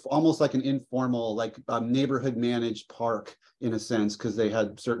of almost like an informal, like neighborhood managed park in a sense, because they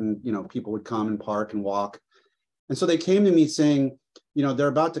had certain, people would come and park and walk. And so they came to me saying, they're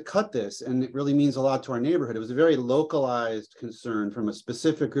about to cut this, and it really means a lot to our neighborhood. It was a very localized concern from a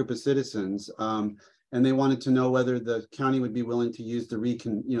specific group of citizens. And they wanted to know whether the county would be willing to use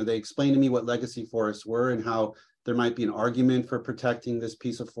they explained to me what legacy forests were and how there might be an argument for protecting this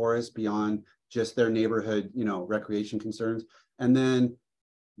piece of forest beyond just their neighborhood, recreation concerns. And then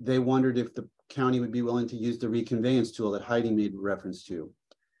they wondered if the county would be willing to use the reconveyance tool that Heidi made reference to.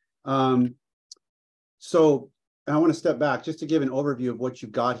 So I want to step back just to give an overview of what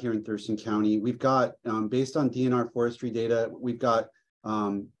you've got here in Thurston County. We've got, based on DNR forestry data, we've got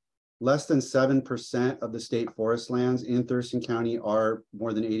less than 7% of the state forest lands in Thurston County are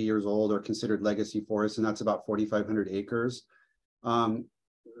more than 80 years old or considered legacy forests, and that's about 4,500 acres.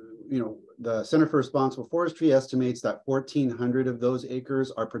 You know, the Center for Responsible Forestry estimates that 1,400 of those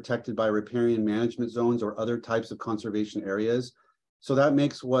acres are protected by riparian management zones or other types of conservation areas. So that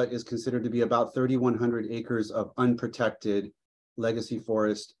makes what is considered to be about 3,100 acres of unprotected legacy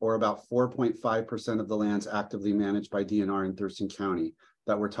forest, or about 4.5% of the lands actively managed by DNR in Thurston County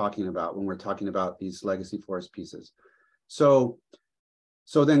that we're talking about when we're talking about these legacy forest pieces. So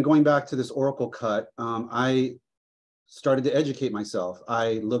then going back to this Oracle cut, I started to educate myself.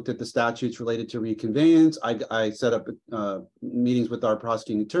 I looked at the statutes related to reconveyance. I set up meetings with our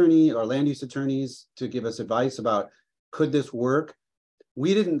prosecuting attorney, our land use attorneys, to give us advice about, could this work?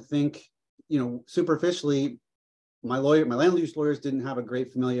 We didn't think, you know, superficially, my land use lawyers didn't have a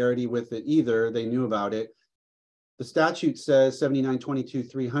great familiarity with it either. They knew about it. The statute says,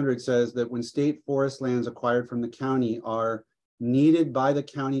 7922-300 says that when state forest lands acquired from the county are needed by the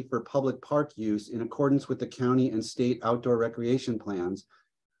county for public park use in accordance with the county and state outdoor recreation plans.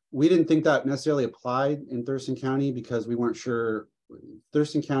 We didn't think that necessarily applied in Thurston County because we weren't sure.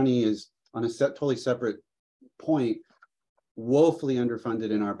 Thurston County is on a totally separate point, woefully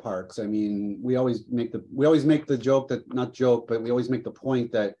underfunded in our parks. I mean, we always make the joke that, not joke, but we always make the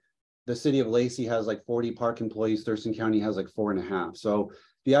point that the city of Lacey has like 40 park employees, Thurston County has like 4.5. So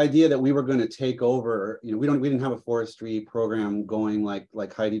the idea that we were going to take over, you know, we didn't have a forestry program going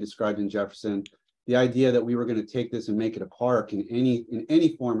like Heidi described in Jefferson. The idea that we were going to take this and make it a park in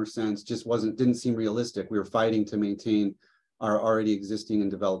any form or sense just didn't seem realistic. We were fighting to maintain our already existing and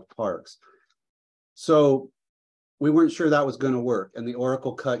developed parks. So we weren't sure that was going to work. And the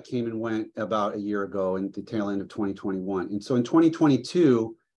Oracle cut came and went about a year ago in the tail end of 2021. And so in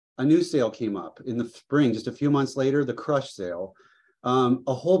 2022, a new sale came up in the spring, just a few months later, the crush sale.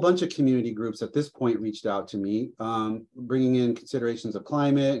 A whole bunch of community groups at this point reached out to me, bringing in considerations of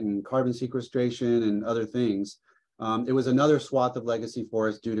climate and carbon sequestration and other things. It was another swath of legacy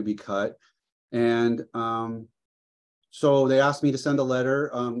forest due to be cut. And so they asked me to send a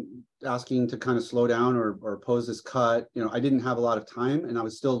letter asking to kind of slow down or oppose this cut. You know, I didn't have a lot of time, and I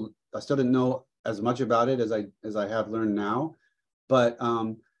still didn't know as much about it as I have learned now. But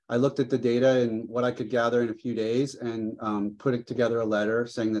I looked at the data and what I could gather in a few days and put it together a letter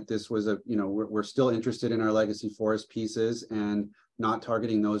saying that this was we're still interested in our legacy forest pieces and not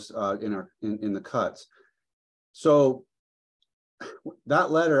targeting those in the cuts. So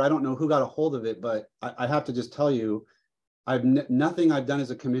that letter, I don't know who got a hold of it, but I have to just tell you, nothing I've done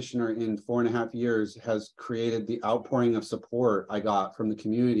as a commissioner in 4.5 years has created the outpouring of support I got from the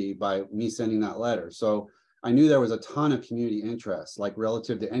community by me sending that letter. So I knew there was a ton of community interest, like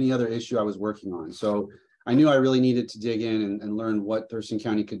relative to any other issue I was working on. So I knew I really needed to dig in and learn what Thurston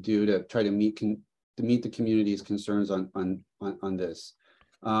County could do to try to meet the community's concerns on this.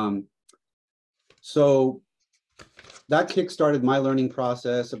 So that kickstarted my learning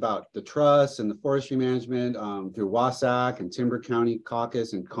process about the trust and the forestry management through WASAC and Timber County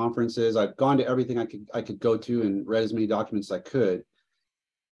Caucus and conferences. I've gone to everything I could go to and read as many documents as I could.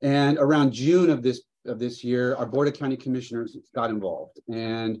 And around June of this year, our Board of County Commissioners got involved.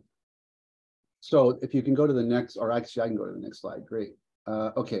 And so if you can go to the next, or actually I can go to the next slide, great.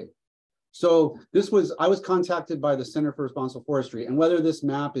 Okay, so I was contacted by the Center for Responsible Forestry, and whether this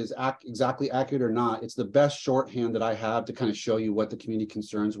map is exactly accurate or not, it's the best shorthand that I have to kind of show you what the community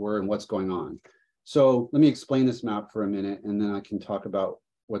concerns were and what's going on. So let me explain this map for a minute, and then I can talk about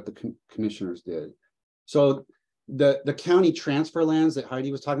what the commissioners did. So the county transfer lands that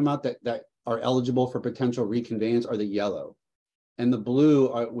Heidi was talking about that are eligible for potential reconveyance are the yellow, and the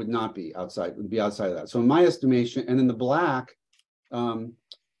blue would not be outside, would be outside of that. So in my estimation, and then the black,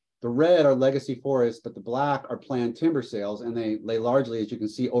 the red are legacy forests, but the black are planned timber sales, and they largely, as you can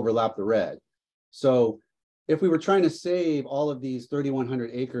see, overlap the red. So if we were trying to save all of these 3,100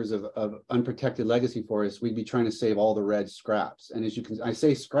 acres of unprotected legacy forests, we'd be trying to save all the red scraps. And as you can, I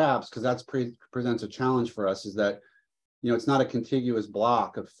say scraps because that's presents a challenge for us, is that, you know, it's not a contiguous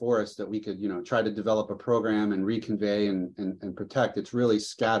block of forest that we could, you know, try to develop a program and reconvey and protect. It's really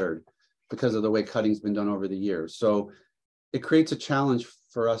scattered because of the way cutting's been done over the years. So it creates a challenge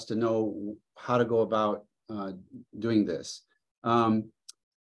for us to know how to go about doing this.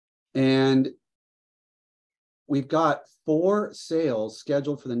 And we've got 4 sales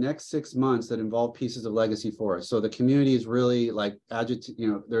scheduled for the next 6 months that involve pieces of legacy forest. So the community is really like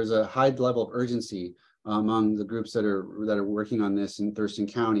there's a high level of urgency among the groups that are working on this in Thurston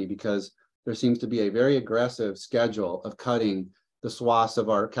County, because there seems to be a very aggressive schedule of cutting the swaths of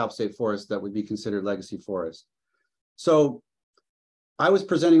our Cal State forest that would be considered legacy forest. So I was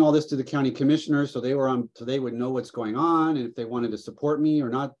presenting all this to the county commissioners, so they were on, so they would know what's going on and if they wanted to support me or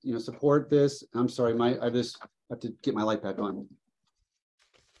not, you know, support this. I'm sorry, I just have to get my light back on.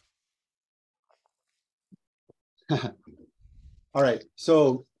 All right,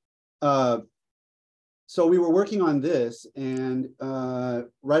 so we were working on this, and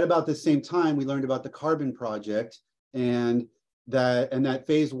right about the same time, we learned about the carbon project, and that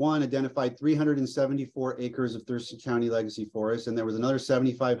phase one identified 374 acres of Thurston County legacy forest, and there was another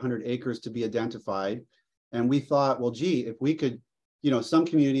 7,500 acres to be identified. And we thought, well, gee, if we could, you know, some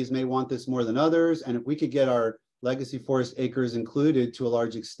communities may want this more than others, and if we could get our legacy forest acres included to a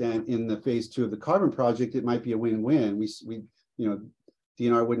large extent in the phase two of the carbon project, it might be a win-win. We you know,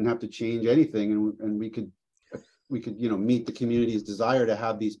 DNR wouldn't have to change anything, and we could, you know, meet the community's desire to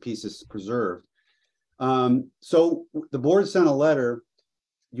have these pieces preserved. So the board sent a letter,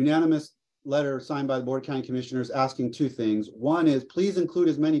 unanimous letter signed by the Board of County Commissioners, asking two things. One is, please include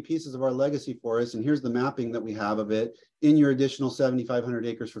as many pieces of our legacy forest, and here's the mapping that we have of it, in your additional 7,500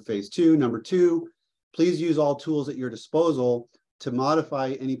 acres for phase two. Number two, please use all tools at your disposal to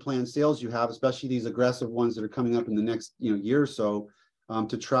modify any planned sales you have, especially these aggressive ones that are coming up in the next, you know, year or so,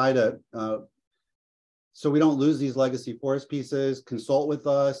 to try to, so we don't lose these legacy forest pieces. Consult with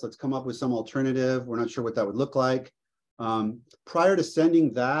us. Let's come up with some alternative. We're not sure what that would look like. Prior to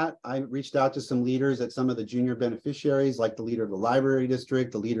sending that, I reached out to some leaders at some of the junior beneficiaries, like the leader of the library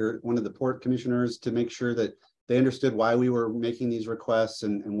district, one of the port commissioners, to make sure that they understood why we were making these requests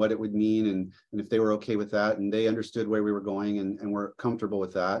and what it would mean, and if they were okay with that, and they understood where we were going and were comfortable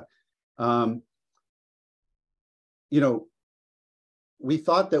with that. You know, we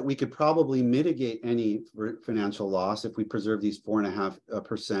thought that we could probably mitigate any financial loss if we preserve these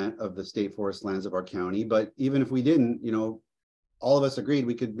 4.5% of the state forest lands of our county. But even if we didn't, you know, all of us agreed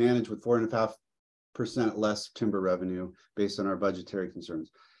we could manage with 4.5% less timber revenue based on our budgetary concerns.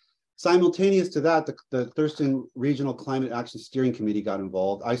 Simultaneous to that, the Thurston Regional Climate Action Steering Committee got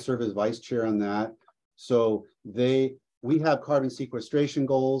involved. I serve as vice chair on that. So we have carbon sequestration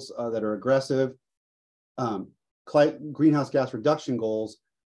goals that are aggressive. Greenhouse gas reduction goals,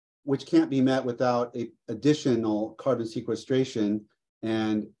 which can't be met without additional carbon sequestration.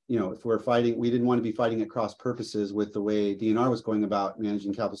 And, you know, if we're fighting, we didn't want to be fighting at cross purposes with the way DNR was going about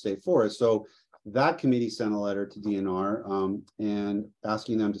managing capital state forests. So that committee sent a letter to DNR and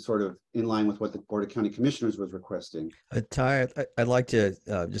asking them to sort of in line with what the Board of County Commissioners was requesting. Ty, I'd like to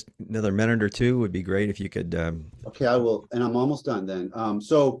just another minute or two would be great if you could. Okay, I will, and I'm almost done then.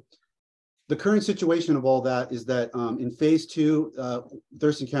 So the current situation of all that is that in phase two,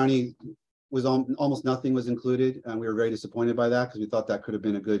 Thurston County was almost nothing was included, and we were very disappointed by that because we thought that could have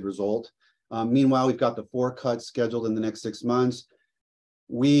been a good result. Meanwhile, we've got the 4 cuts scheduled in the next 6 months.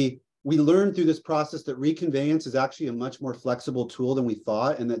 We learned through this process that reconveyance is actually a much more flexible tool than we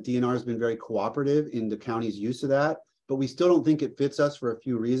thought, and that DNR has been very cooperative in the county's use of that, but we still don't think it fits us for a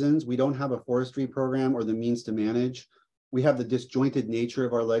few reasons. We don't have a forestry program or the means to manage. We have the disjointed nature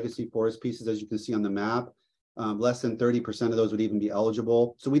of our legacy forest pieces, as you can see on the map. Less than 30% of those would even be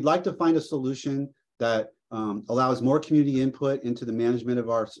eligible. So we'd like to find a solution that allows more community input into the management of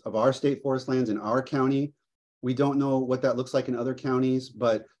our state forest lands in our county. We don't know what that looks like in other counties,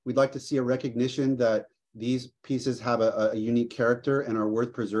 but we'd like to see a recognition that these pieces have a unique character and are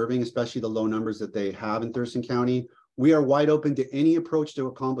worth preserving, especially the low numbers that they have in Thurston County. We are wide open to any approach to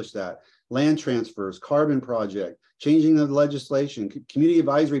accomplish that. Land transfers, carbon project, changing the legislation, community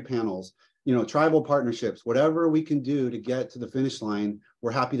advisory panels, you know, tribal partnerships, whatever we can do to get to the finish line.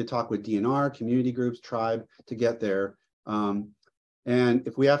 We're happy to talk with DNR, community groups, tribe to get there. And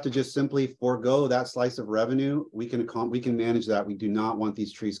if we have to just simply forego that slice of revenue, we can manage that. We do not want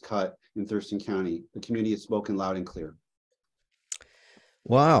these trees cut in Thurston County. The community has spoken loud and clear.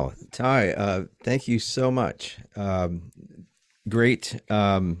 Wow, Ty, thank you so much. Great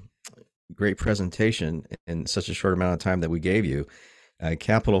presentation in such a short amount of time that we gave you.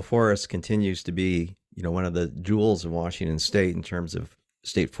 Capitol Forest continues to be, you know, one of the jewels of Washington State in terms of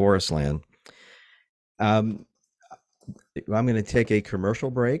state forest land. I'm going to take a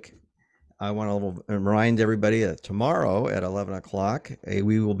commercial break. I want to remind everybody that tomorrow at 11 o'clock,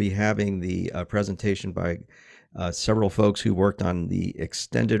 we will be having the presentation by several folks who worked on the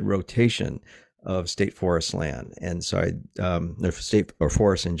extended rotation of state forest land. And so state or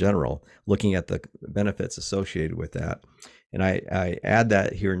forest in general, looking at the benefits associated with that. And I add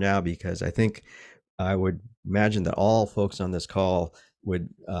that here now because I think I would imagine that all folks on this call would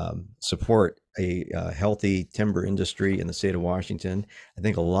support a healthy timber industry in the state of Washington. I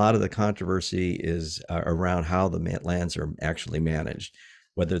think a lot of the controversy is around how the lands are actually managed,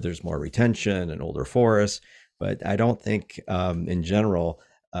 whether there's more retention and older forests. But I don't think, in general,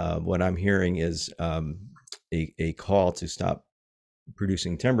 what I'm hearing is a call to stop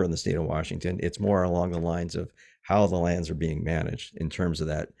producing timber in the state of Washington. It's more along the lines of how the lands are being managed in terms of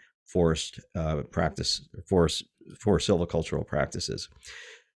that forest practice, forest silvicultural practices.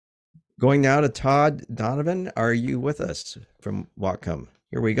 Going now to Todd. Donovan, are you with us from Whatcom?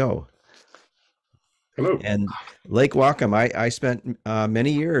 Here we go. Hello. And Lake Whatcom, I spent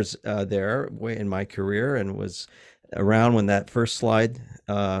many years there in my career and was around when that first slide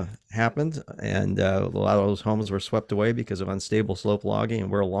happened, and a lot of those homes were swept away because of unstable slope logging,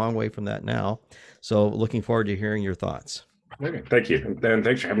 and we're a long way from that now. So looking forward to hearing your thoughts. Okay, thank you. And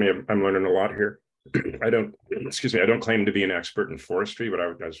thanks for having me. I'm learning a lot here. I don't claim to be an expert in forestry, but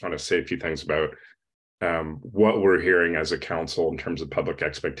I just want to say a few things about what we're hearing as a council in terms of public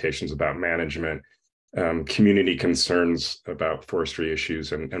expectations about management, community concerns about forestry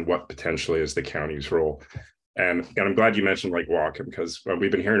issues, and what potentially is the county's role. And I'm glad you mentioned Lake Whatcom, because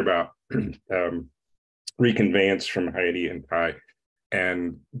we've been hearing about reconveyance from Heidi and Ty,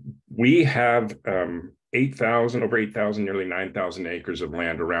 and we have over 8,000, nearly 9,000 acres of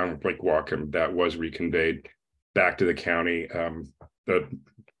land around Lake Whatcom that was reconveyed back to the county. The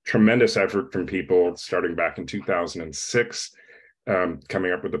tremendous effort from people starting back in 2006,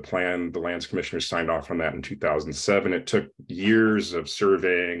 coming up with a plan. The lands commissioners signed off on that in 2007. It took years of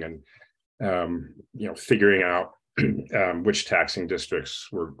surveying and figuring out which taxing districts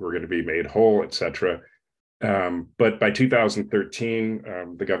were going to be made whole, et cetera. But by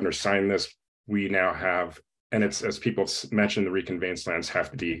 2013, the governor signed this. We now have, and it's, as people mentioned, the reconveyance lands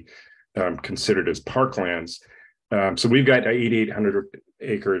have to be considered as parklands. So we've got 8,800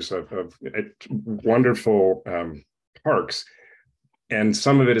 acres of wonderful parks. And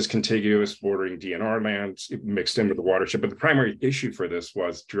some of it is contiguous, bordering DNR lands, mixed in with the watershed. But the primary issue for this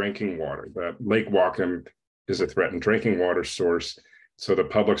was drinking water. The Lake Whatcom is a threatened drinking water source. So the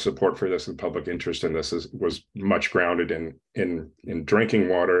public support for this and public interest in this was much grounded in drinking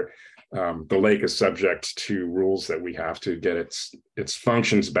water. The lake is subject to rules that we have to get its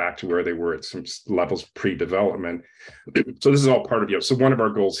functions back to where they were at some levels pre-development. So this is all part of So one of our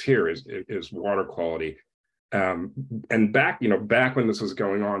goals here is water quality. And back when this was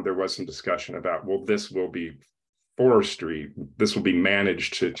going on, there was some discussion about, well, this will be forestry. This will be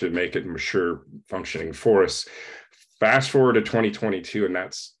managed to make it mature functioning forests. Fast forward to 2022, and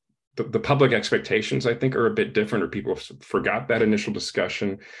that's the public expectations, I think, are a bit different, or people forgot that initial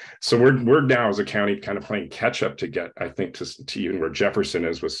discussion. So we're now as a county kind of playing catch up to get, I think, to even where Jefferson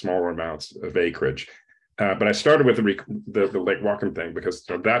is with smaller amounts of acreage. But I started with the Lake Whatcom thing because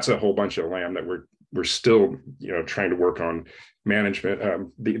that's a whole bunch of land that we're still trying to work on management.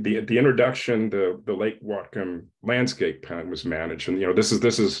 The introduction, the Lake Whatcom landscape plan was managed, and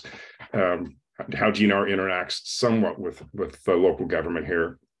this is how DNR interacts somewhat with the local government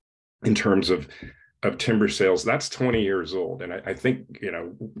here in terms of timber sales. That's 20 years old, and I think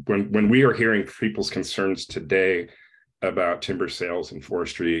when we are hearing people's concerns today about timber sales and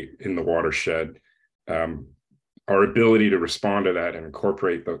forestry in the watershed, our ability to respond to that and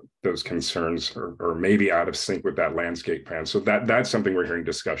incorporate those concerns are maybe out of sync with that landscape plan. So that's something we're hearing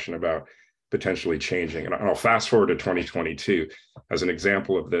discussion about potentially changing. And I'll fast forward to 2022 as an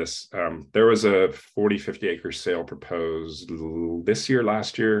example of this. There was a 50 acre sale proposed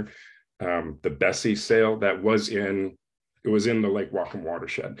last year. The Bessie sale that was in the Lake Whatcom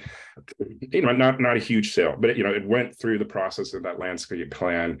watershed. Not a huge sale, but it went through the process of that landscape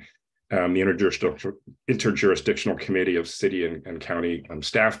plan. The interjurisdictional committee of city and county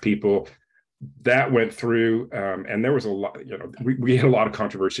staff people that went through, and there was a lot. We had a lot of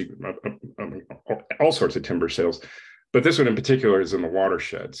controversy, all sorts of timber sales, but this one in particular is in the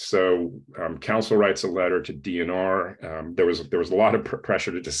watershed. So council writes a letter to DNR. There was a lot of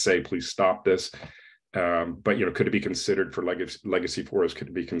pressure to just say, please stop this. But could it be considered for legacy forests? Could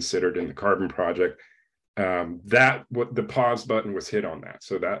it be considered in the carbon project? The pause button was hit on that.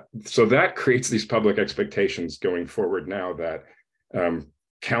 So that creates these public expectations going forward now that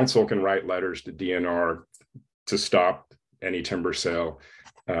council can write letters to DNR to stop any timber sale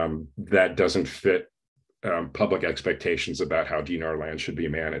that doesn't fit public expectations about how DNR land should be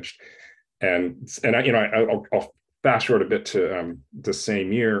managed. And I'll fast forward a bit to the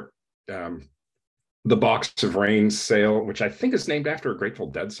same year. The Box of Rain sale, which I think is named after a Grateful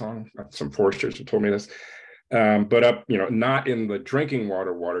Dead song. Some foresters have told me this. But up, not in the drinking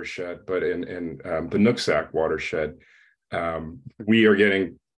water watershed, but in the Nooksack watershed, we are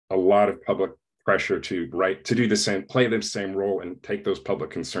getting a lot of public pressure to do the same, play the same role, and take those public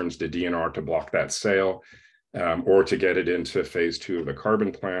concerns to DNR to block that sale, or to get it into phase 2 of the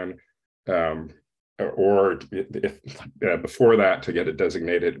carbon plan. or if before that, to get it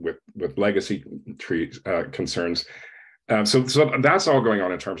designated with legacy tree concerns. So that's all going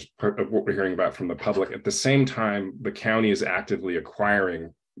on in terms of what we're hearing about from the public. At the same time, the county is actively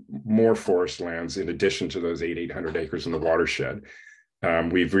acquiring more forest lands in addition to those 800 acres in the watershed.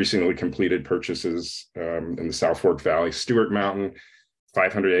 We've recently completed purchases in the South Fork Valley, Stewart Mountain,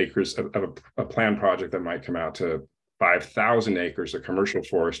 500 acres of a planned project that might come out to 5,000 acres of commercial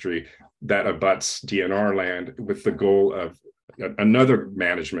forestry that abuts DNR land, with the goal of another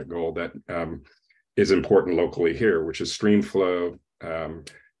management goal that is important locally here, which is stream flow,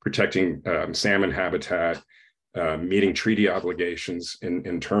 protecting salmon habitat, meeting treaty obligations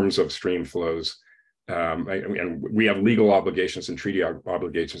in terms of stream flows. And we have legal obligations and treaty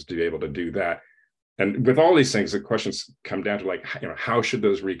obligations to be able to do that. And with all these things, the questions come down to, like, how should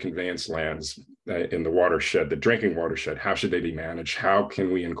those reconveyance lands in the watershed, the drinking watershed, how should they be managed? How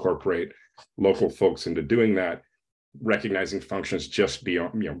can we incorporate local folks into doing that, recognizing functions just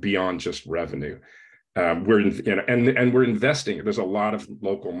beyond just revenue? We're investing. There's a lot of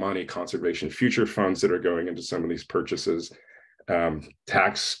local money, conservation future funds that are going into some of these purchases,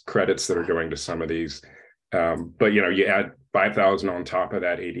 tax credits that are going to some of these. But you add 5,000 on top of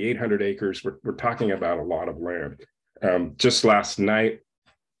that 8,800 acres. We're talking about a lot of land. Just last night,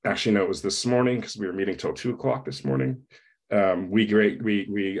 actually, no, it was this morning, because we were meeting till 2 o'clock this morning. We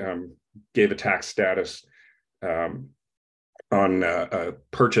gave a tax status on a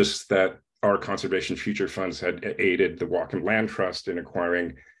purchase that our conservation future funds had aided the Whatcom Land Trust in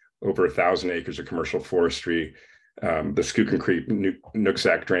acquiring over 1,000 acres of commercial forestry, the Skookum Creek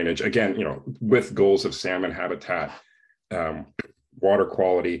Nooksack drainage, again, with goals of salmon habitat, water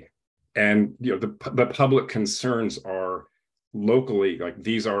quality, and the public concerns are locally, like,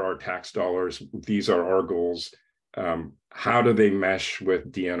 these are our tax dollars, these are our goals. How do they mesh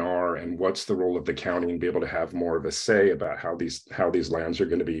with DNR, and what's the role of the county, and be able to have more of a say about how these lands are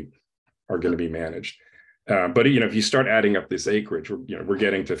going to be managed? But if you start adding up this acreage, we're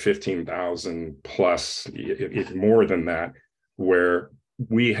getting to 15,000 plus, more than that, where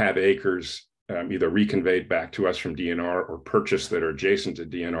we have acres either reconveyed back to us from DNR or purchased that are adjacent to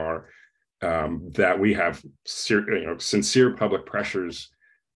DNR, that we have sincere public pressures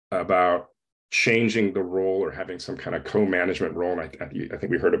about changing the role or having some kind of co-management role. And I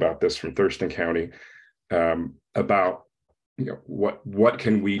think we heard about this from Thurston County, about what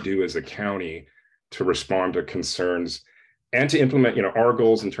can we do as a county to respond to concerns and to implement our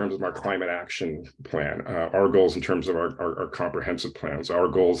goals in terms of our climate action plan, our goals in terms of our comprehensive plans, our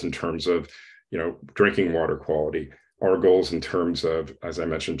goals in terms of drinking water quality, our goals in terms of, as I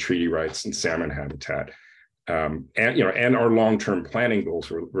mentioned, treaty rights and salmon habitat, and our long-term planning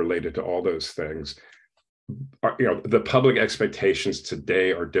goals related to all those things. The public expectations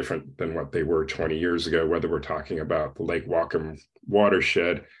today are different than what they were 20 years ago, whether we're talking about the Lake Whatcom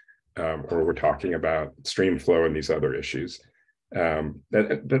watershed, or we're talking about stream flow and these other issues.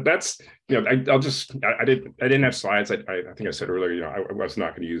 That's I didn't have slides. I think I said earlier, I was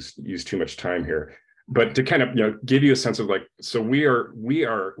not going to use too much time here, but to kind of give you a sense of, like, so we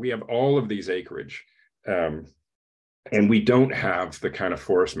have all of these acreage, and we don't have the kind of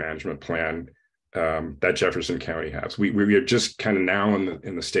forest management plan that Jefferson County has. We are just kind of now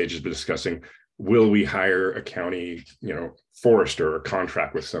in the stages of discussing, will we hire a county forester or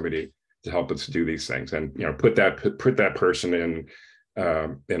contract with somebody to help us do these things, and put that person in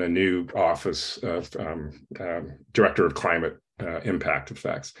a new office of director of climate impact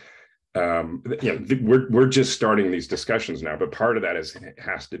effects. We're just starting these discussions now, but part of that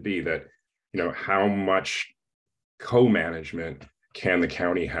has to be that how much co-management can the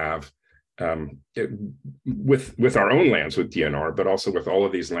county have with our own lands with DNR, but also with all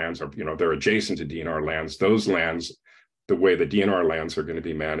of these lands they're adjacent to DNR lands. Those lands, the way the DNR lands are going to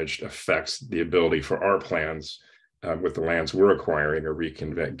be managed, affects the ability for our plans with the lands we're acquiring or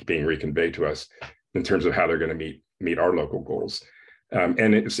being reconveyed to us in terms of how they're going to meet our local goals.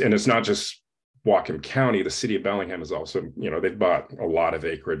 And it's not just Whatcom County. The city of Bellingham is also, they've bought a lot of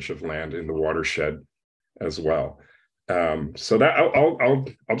acreage of land in the watershed as well. So that I'll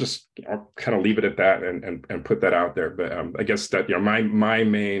kind of leave it at that and put that out there. But I guess that my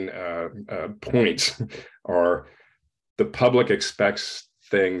main points are, the public expects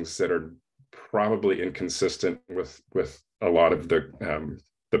things that are probably inconsistent with a lot of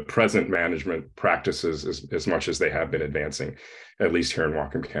the present management practices as much as they have been advancing, at least here in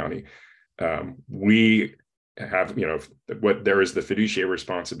Whatcom County. We have, there is the fiduciary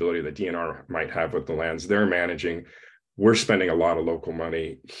responsibility that DNR might have with the lands they're managing. We're spending a lot of local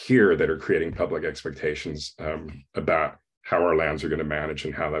money here that are creating public expectations about how our lands are going to manage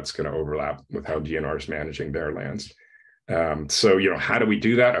and how that's going to overlap with how DNR is managing their lands. So, how do we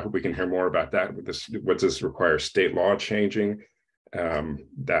do that? I hope we can hear more about that. What does this require? State law changing?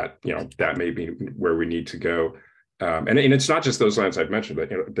 That may be where we need to go. And it's not just those lands I've mentioned,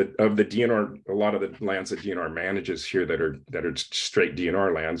 but of the DNR, a lot of the lands that DNR manages here that are straight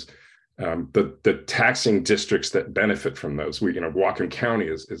DNR lands, the taxing districts that benefit from those, Whatcom County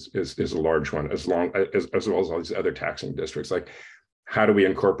is a large one, as well as all these other taxing districts. Like, how do we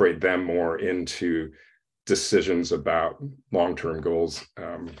incorporate them more into decisions about long-term goals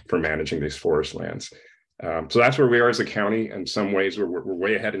for managing these forest lands? So that's where we are as a county. In some ways, we're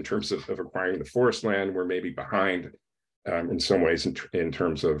way ahead in terms of acquiring the forest land. We're maybe behind in some ways in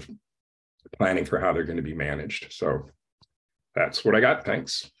terms of planning for how they're going to be managed. So that's what I got.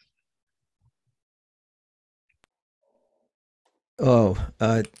 Thanks. Oh,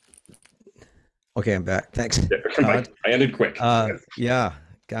 okay, I'm back. Thanks. I ended quick. Yeah,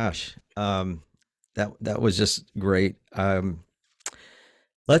 gosh, that was just great.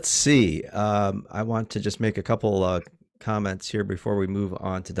 Let's see. I want to just make a couple comments here before we move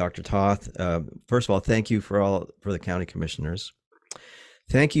on to Dr. Tóth. First of all, thank you for the county commissioners.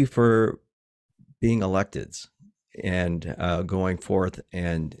 Thank you for being electeds and going forth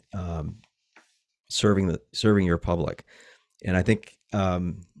and serving your public. And I think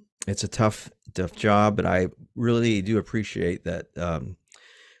it's a tough job, but I really do appreciate that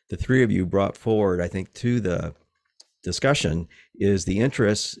the three of you brought forward, I think, to the discussion is the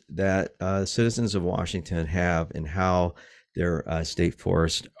interests that citizens of Washington have in how their state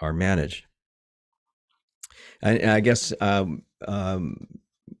forests are managed. And I guess I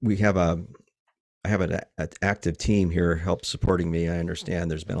have an active team here help supporting me. I understand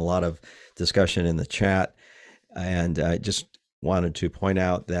there's been a lot of discussion in the chat, and I just wanted to point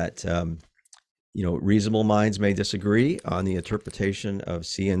out that reasonable minds may disagree on the interpretation of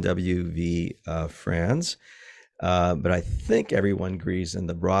CNW v. Franz. But I think everyone agrees in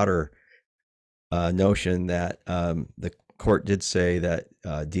the broader notion that the court did say that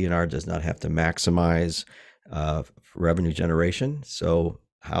DNR does not have to maximize revenue generation. So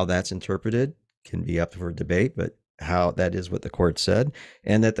how that's interpreted can be up for debate, but how that is what the court said,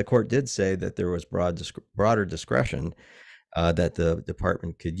 and that the court did say that there was broader discretion that the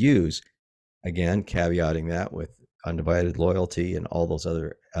department could use. Again, caveating that with undivided loyalty and all those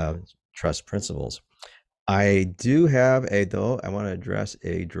other trust principles. I do have I want to address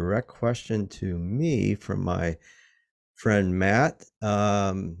a direct question to me from my friend Matt.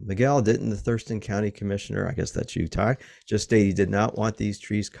 Miguel, didn't the Thurston County Commissioner, I guess that's you, Ty, just state he did not want these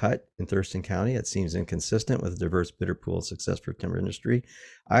trees cut in Thurston County? It seems inconsistent with a diverse bidder pool of success for timber industry.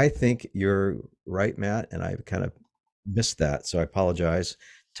 I think you're right, Matt, and I kind of missed that. So I apologize,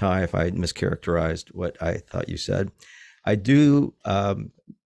 Ty, if I mischaracterized what I thought you said. I do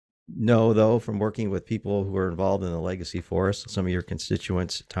know, though, from working with people who are involved in the legacy forest, some of your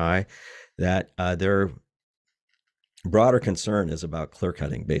constituents, Ty, that their broader concern is about clear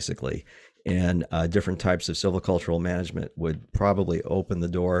cutting, basically, and different types of silvicultural management would probably open the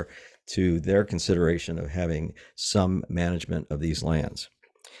door to their consideration of having some management of these lands.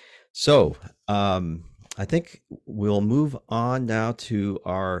 So I think we'll move on now to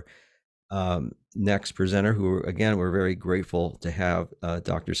our next presenter, who, again, we're very grateful to have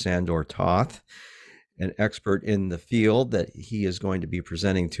Dr. Sándor Tóth, an expert in the field that he is going to be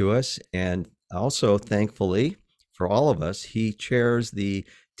presenting to us. And also, thankfully, for all of us, he chairs the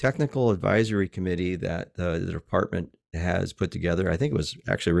technical advisory committee that the department has put together. I think it was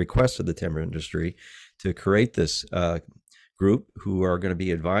actually a request of the timber industry to create this group who are going to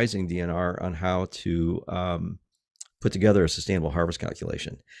be advising DNR on how to put together a sustainable harvest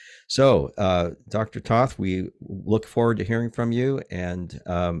calculation. So, Dr. Tóth, we look forward to hearing from you, and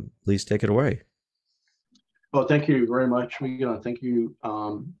please take it away. Well, thank you very much, Miguel. Thank you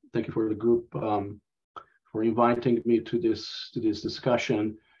for the group for inviting me to this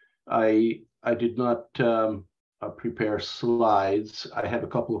discussion. I did not prepare slides. I have a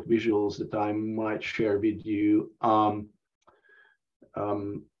couple of visuals that I might share with you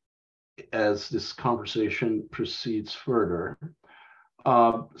as this conversation proceeds further.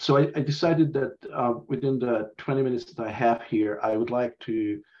 So I decided that within the 20 minutes that I have here, I would like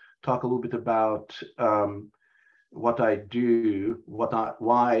to talk a little bit about what I do,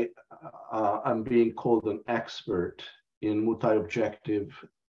 why I'm being called an expert in multi-objective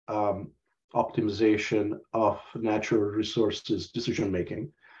optimization of natural resources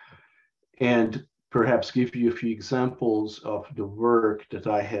decision-making, and perhaps give you a few examples of the work that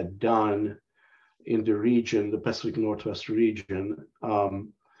I had done in the region, the Pacific Northwest region,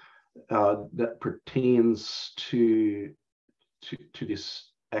 that pertains to to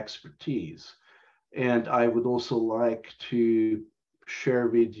this expertise. And I would also like to share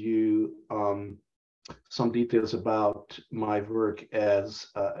with you some details about my work as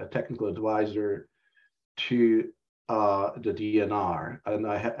a technical advisor to the DNR. And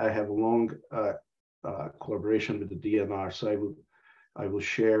I have a long collaboration with the DNR, so I will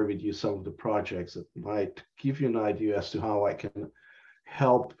share with you some of the projects that might give you an idea as to how I can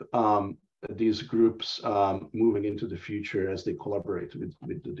help these groups moving into the future as they collaborate with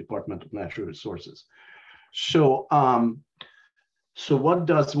the Department of Natural Resources. So, so what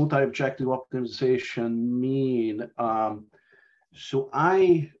does multi-objective optimization mean? So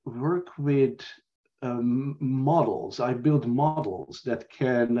I work with models. I build models that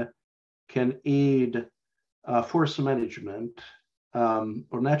can aid forest management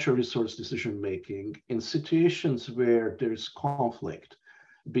or natural resource decision making in situations where there's conflict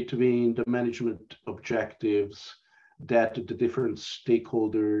between the management objectives that the different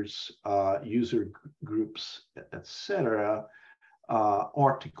stakeholders, user groups, etc.,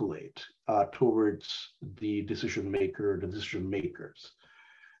 articulate towards the decision maker, the decision makers.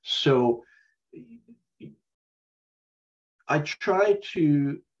 So I try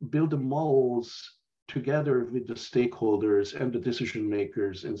to build the models together with the stakeholders and the decision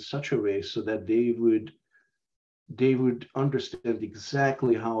makers in such a way so that they would understand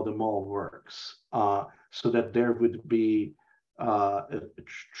exactly how the model works, so that there would be a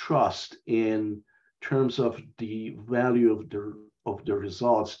trust in terms of the value of the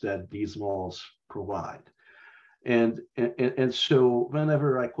results that these models provide. And so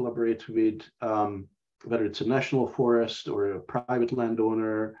whenever I collaborate with, whether it's a national forest or a private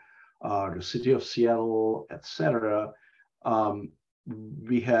landowner, the city of Seattle, etc.,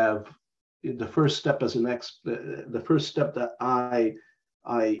 we have the first step as the first step that I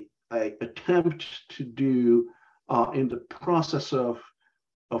attempt to do in the process of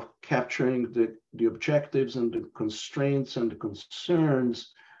capturing the objectives and the constraints and the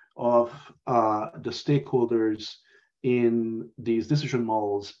concerns of the stakeholders in these decision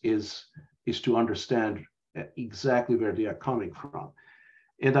models is to understand exactly where they are coming from.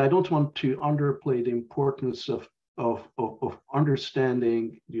 And I don't want to underplay the importance of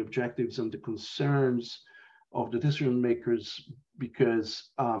understanding the objectives and the concerns of the decision makers,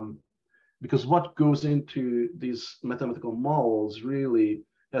 because what goes into these mathematical models really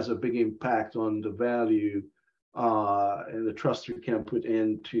has a big impact on the value and the trust we can put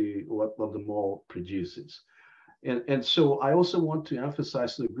into what the model produces. And so I also want to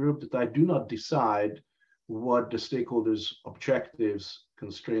emphasize to the group that I do not decide what the stakeholders' objectives,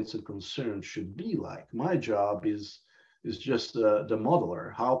 constraints, and concerns should be like. My job is just the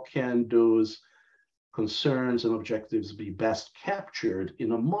modeler. How can those concerns and objectives be best captured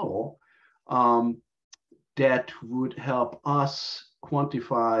in a model that would help us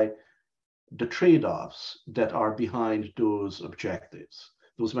quantify the trade-offs that are behind those objectives,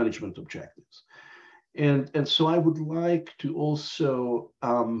 those management objectives. And so I would like to also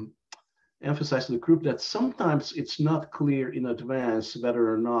emphasize to the group that sometimes it's not clear in advance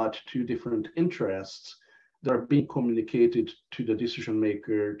whether or not two different interests that are being communicated to the decision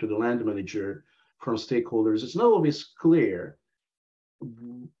maker, to the land manager from stakeholders, it's not always clear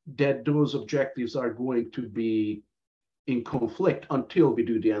that those objectives are going to be in conflict until we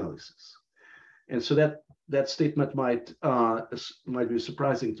do the analysis. And so that statement might be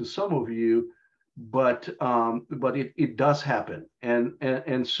surprising to some of you, but it does happen.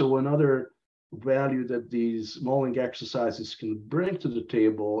 And so another value that these modeling exercises can bring to the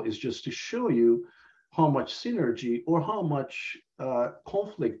table is just to show you how much synergy or how much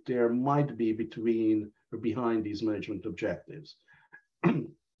conflict there might be between or behind these management objectives.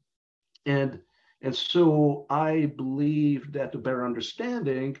 And so I believe that the better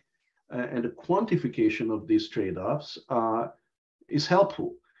understanding and the quantification of these trade-offs is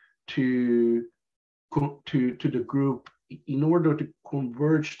helpful to the group in order to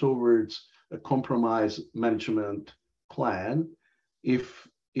converge towards a compromise management plan if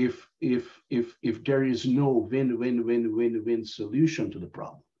there is no win-win-win-win-win solution to the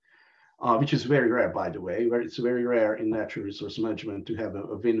problem, which is very rare, by the way. It's very rare in natural resource management to have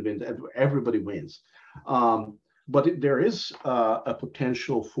a win-win, everybody wins. But there is a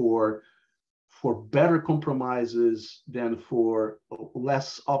potential for better compromises than for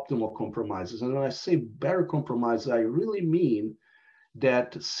less optimal compromises. And when I say better compromises, I really mean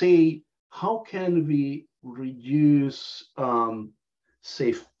that, say, how can we reduce,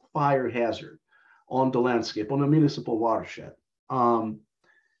 say, fire hazard on the landscape, on a municipal watershed?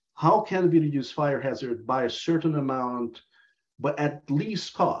 How can we reduce fire hazard by a certain amount, but at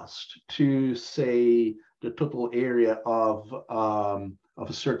least cost to, say, the total area of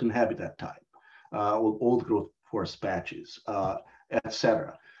a certain habitat type, old growth forest patches,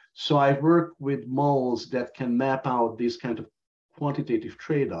 etc. So I work with models that can map out these kind of quantitative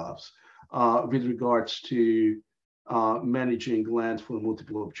trade-offs with regards to managing land for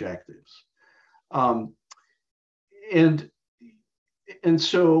multiple objectives. And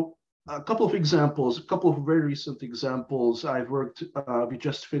so a couple of examples, a couple of very recent examples. I've worked, we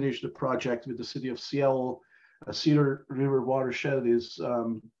just finished a project with the city of Seattle. Cedar River watershed is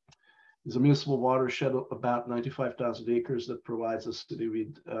a municipal watershed of about 95,000 acres that provides the city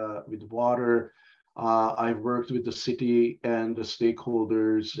with water. I've worked with the city and the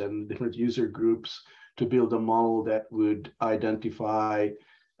stakeholders and different user groups to build a model that would identify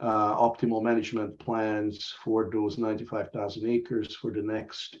optimal management plans for those 95,000 acres for the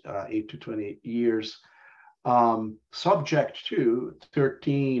next 8 to 20 years, subject to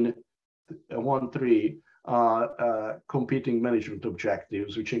 13 competing management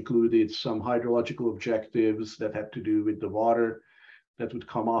objectives, which included some hydrological objectives that had to do with the water that would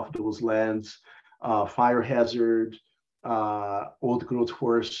come off those lands, fire hazard, old growth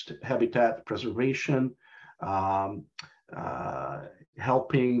forest habitat preservation,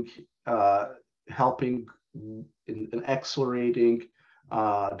 helping in accelerating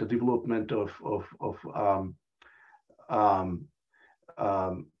the development of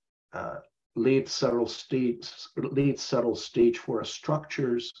late settled stage forest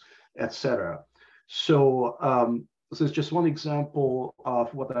structures, etc. So this is just one example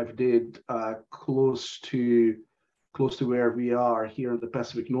of what I've did close to where we are here in the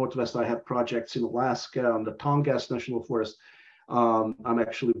Pacific Northwest. I have projects in Alaska on the Tongass National Forest. I'm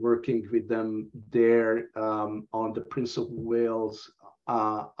actually working with them there on the Prince of Wales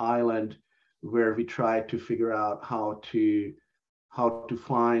Island, where we try to figure out how to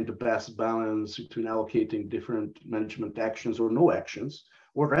find the best balance between allocating different management actions or no actions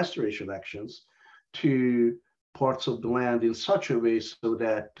or restoration actions to parts of the land in such a way so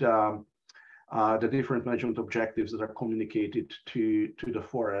that the different management objectives that are communicated to the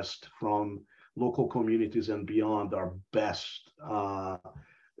forest from local communities and beyond are best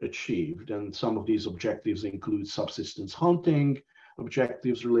achieved. And some of these objectives include subsistence hunting,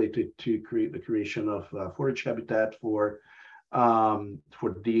 objectives related to the creation of forage habitat for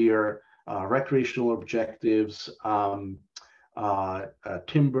deer, recreational objectives,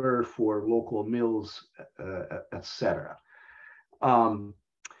 timber for local mills, etc.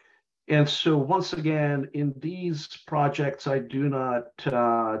 And so once again, in these projects, I do not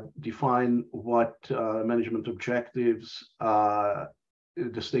define what management objectives the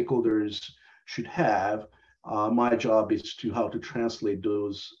stakeholders should have. My job is how to translate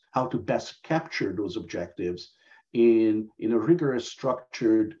those, how to best capture those objectives in a rigorous,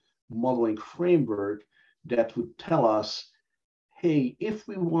 structured modeling framework that would tell us, hey, if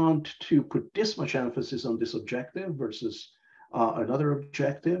we want to put this much emphasis on this objective versus another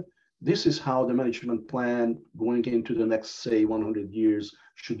objective, this is how the management plan going into the next, say, 100 years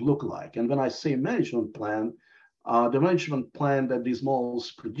should look like. And when I say management plan, the management plan that these models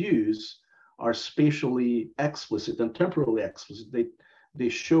produce are spatially explicit and temporally explicit. They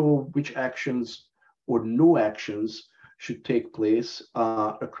show which actions or no actions should take place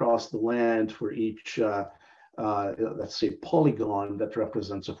across the land for each, let's say, polygon that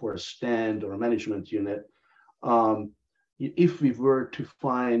represents a forest stand or a management unit. If we were to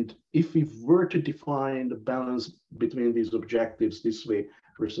define the balance between these objectives this way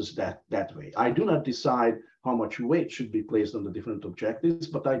versus that way. I do not decide how much weight should be placed on the different objectives,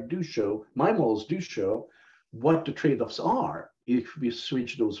 but my models do show what the trade-offs are if we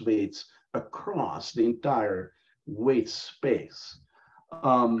switch those weights across the entire weight space.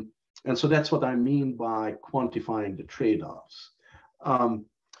 And so that's what I mean by quantifying the trade-offs.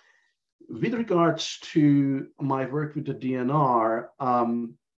 With regards to my work with the DNR,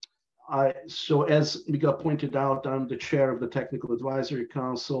 so as Miguel pointed out, I'm the chair of the Technical Advisory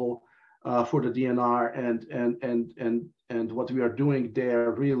Council for the DNR, and what we are doing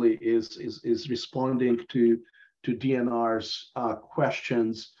there really is responding to DNR's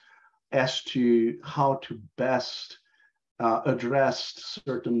questions as to how to best address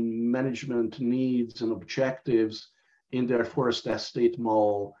certain management needs and objectives in their forest estate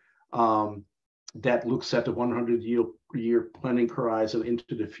model that looks at a 100-year planning horizon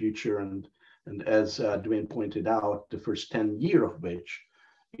into the future, and as Duane pointed out, the first 10 years of which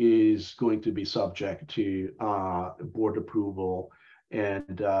is going to be subject to board approval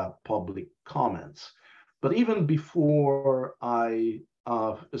and public comments. But even before I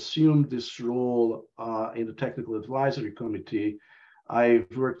assumed this role in the Technical Advisory Committee, I've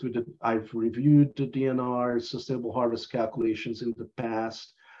reviewed the DNR sustainable harvest calculations in the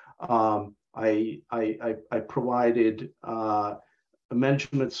past. I provided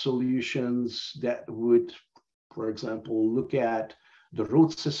management solutions that would, for example, look at the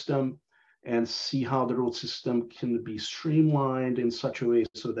road system and see how the road system can be streamlined in such a way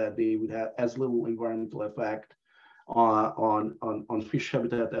so that they would have as little environmental effect on fish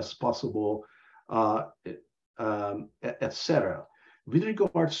habitat as possible, etc. With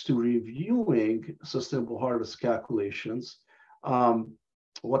regards to reviewing sustainable harvest calculations,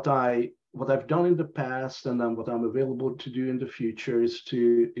 what I've done in the past and then what I'm available to do in the future is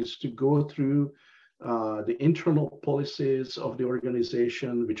to go through the internal policies of the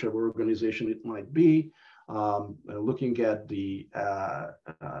organization, whichever organization it might be, looking at the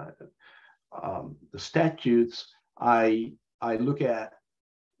statutes. I look at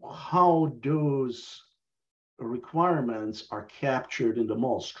how those requirements are captured in the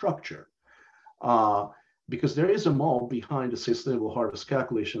MAL structure, because there is a MAL behind the sustainable harvest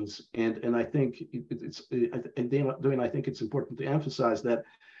calculations, and I think I think it's important to emphasize that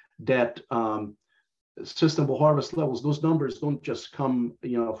sustainable harvest levels, those numbers don't just come,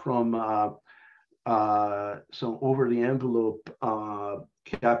 from some over the envelope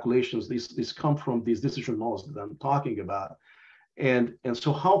calculations. These come from these decision models that I'm talking about, and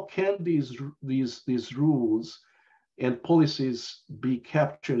so how can these rules and policies be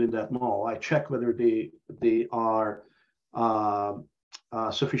captured in that MAL? I check whether they are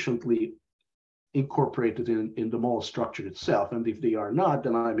sufficiently incorporated in the MAL structure itself, and if they are not,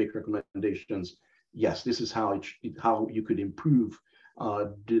 then I make recommendations. Yes, this is how you could improve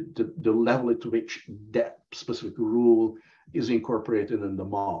the level at which that specific rule is incorporated in the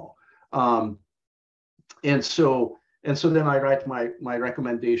MAL. And so then I write my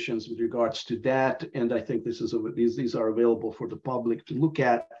recommendations with regards to that, and I think these are available for the public to look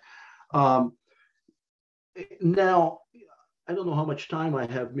at. Now, I don't know how much time I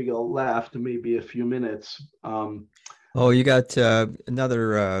have, Miguel, left, maybe a few minutes. Oh, you got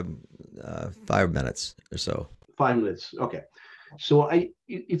another 5 minutes or so. 5 minutes, okay. So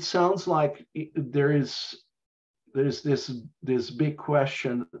it sounds like there's this big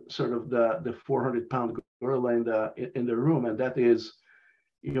question, sort of the 400-pound gorilla in the room, and that is,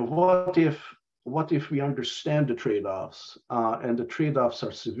 what if we understand the trade-offs, and the trade-offs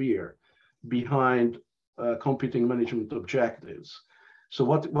are severe behind competing management objectives? So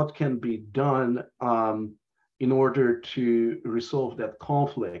what can be done in order to resolve that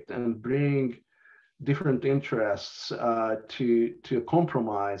conflict and bring different interests to a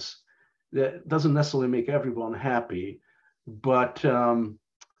compromise that doesn't necessarily make everyone happy, but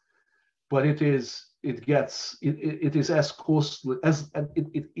it is as costly as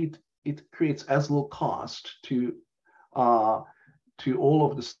it creates as low cost to all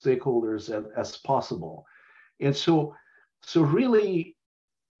of the stakeholders as possible. And so really,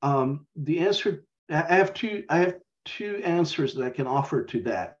 the answer, I have two answers that I can offer to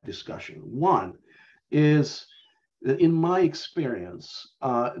that discussion. One is that in my experience,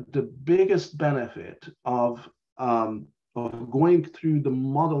 the biggest benefit of going through the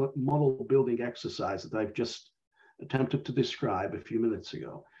model building exercise that I've just attempted to describe a few minutes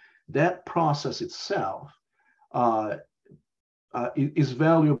ago, that process itself is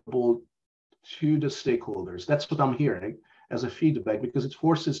valuable to the stakeholders. That's what I'm hearing as a feedback, because it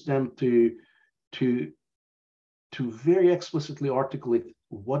forces them to very explicitly articulate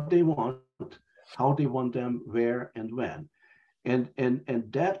what they want, how they want them, where and when, and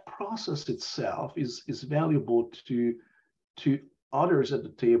that process itself is valuable to others at the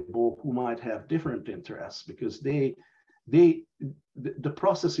table who might have different interests, because the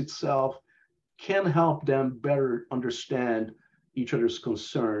process itself can help them better understand each other's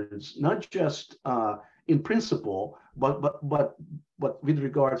concerns, not just in principle, but with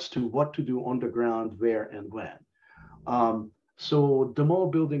regards to what to do on the ground, where and when. So the model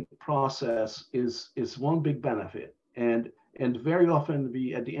building process is one big benefit, and very often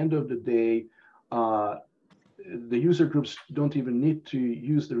at the end of the day, the user groups don't even need to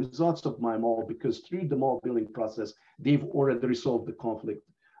use the results of my model, because through the model building process, they've already resolved the conflict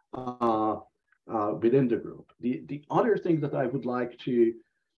within the group. The other thing that I would like to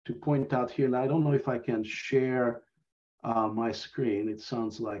point out here, and I don't know if I can share my screen. It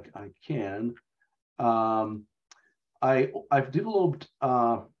sounds like I can. I've developed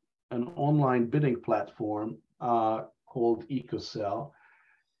an online bidding platform called EcoCell,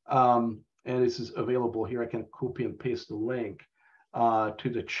 and this is available here. I can copy and paste the link to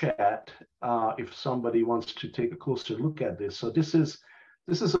the chat if somebody wants to take a closer look at this. So this is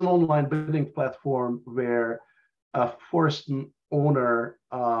an online bidding platform where forest owner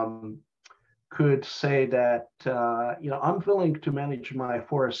could say that, I'm willing to manage my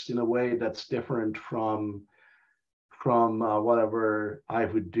forest in a way that's different from whatever I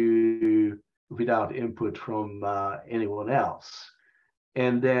would do without input from anyone else.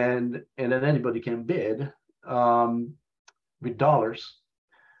 And then anybody can bid with dollars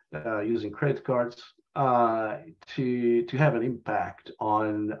using credit cards to have an impact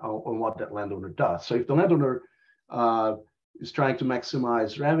on what that landowner does. So if the landowner is trying to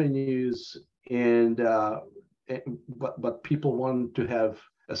maximize revenues but people want to have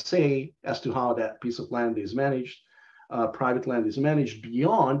a say as to how that piece of land is managed, private land is managed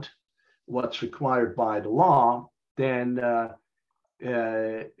beyond what's required by the law, then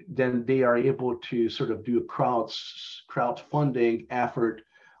they are able to sort of do a crowdfunding effort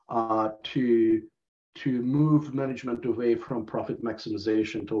to move management away from profit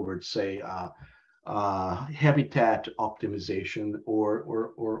maximization towards, say, habitat optimization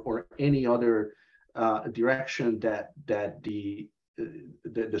or any other direction that the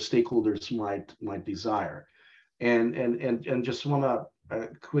stakeholders might desire. And just want to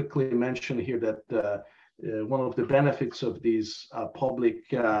quickly mention here that one of the benefits of these public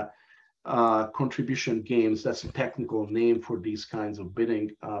contribution games, that's a technical name for these kinds of bidding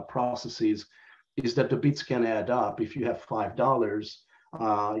processes, is that the bids can add up. If you have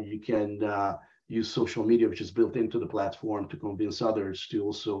 $5, you can use social media, which is built into the platform, to convince others to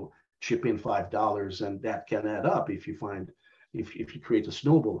also chip in $5, and that can add up if you create a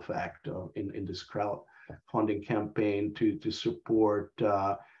snowball effect in this crowdfunding campaign to support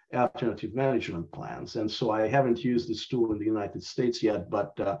alternative management plans. And so I haven't used this tool in the United States yet,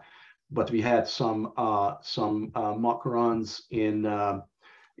 but we had some mock runs in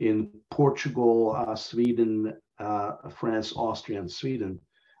Portugal, Sweden, France, Austria, and Sweden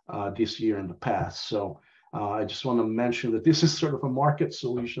this year and the past. So I just want to mention that this is sort of a market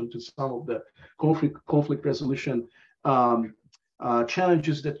solution to some of the conflict resolution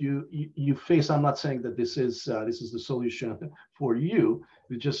challenges that you face. I'm not saying that this is the solution for you.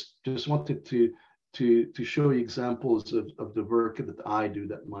 We just wanted to show you examples of the work that I do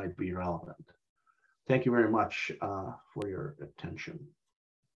that might be relevant. Thank you very much for your attention.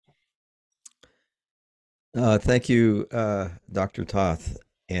 Thank you, Dr. Tóth.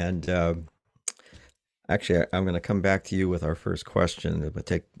 And actually, I'm going to come back to you with our first question, but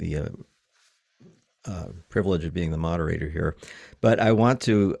take the privilege of being the moderator here. But I want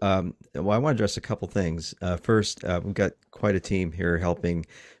to address a couple things. First, we've got quite a team here helping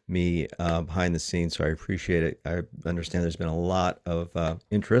me behind the scenes, so I appreciate it. I understand there's been a lot of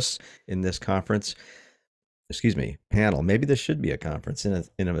interest in this conference. Excuse me, panel. Maybe this should be a conference in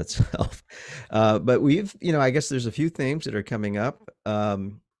of itself. But we've, I guess there's a few themes that are coming up.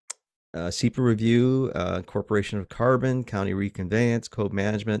 SEPA review, incorporation of carbon, county reconveyance, code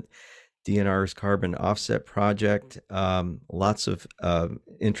management, DNR's carbon offset project, lots of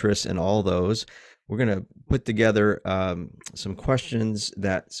interest in all those. We're going to put together some questions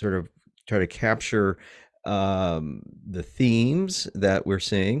that sort of try to capture the themes that we're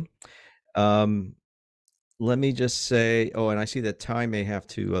seeing. Let me just say, and I see that Ty may have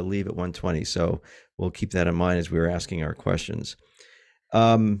to leave at 1:20, so we'll keep that in mind as we were asking our questions.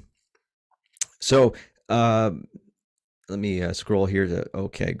 So let me scroll here to,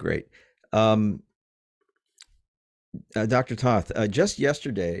 okay, great. Dr. Tóth, just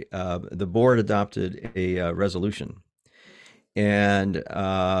yesterday, the board adopted a resolution. And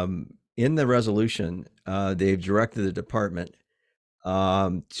in the resolution, they've directed the department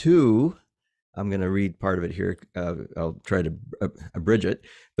to, I'm going to read part of it here. I'll try to abridge it,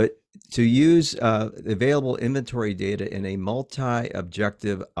 but to use available inventory data in a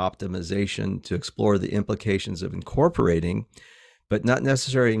multi-objective optimization to explore the implications of incorporating, but not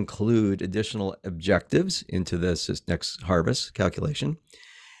necessarily include, additional objectives into this next harvest calculation.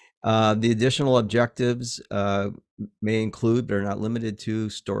 The additional objectives may include, but are not limited to,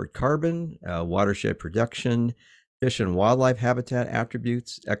 stored carbon, watershed production, fish and wildlife habitat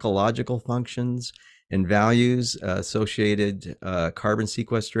attributes, ecological functions and values, associated carbon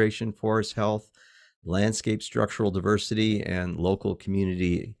sequestration, forest health, landscape structural diversity, and local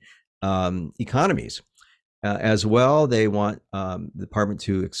community economies. As well, they want the department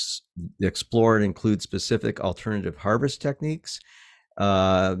to explore and include specific alternative harvest techniques,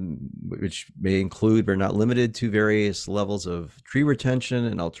 which may include but are not limited to various levels of tree retention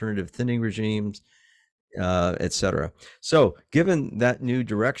and alternative thinning regimes, etc. So given that new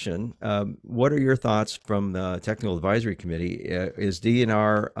direction, what are your thoughts from the Technical Advisory Committee? Is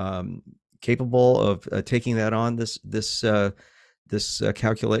DNR capable of taking that on, this this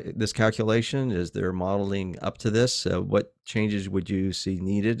calculation? Is there modeling up to this? What changes would you see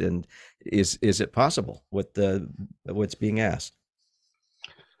needed, and is it possible with what's being asked?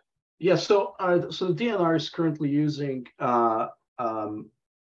 Yeah, so the DNR is currently using an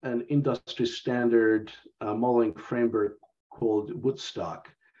industry standard modeling framework called Woodstock,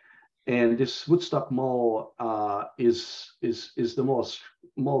 and this Woodstock model is the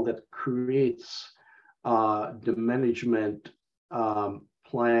model that creates the management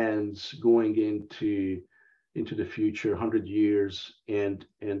plans going into the future 100 years, and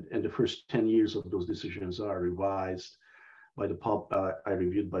the first 10 years of those decisions are revised by the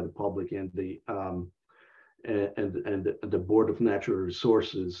reviewed by the public and the Board of Natural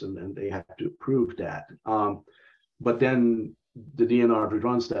Resources, and they have to approve that. But then the DNR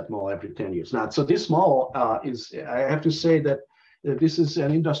reruns that model every 10 years. Now, so this model is, I have to say that this is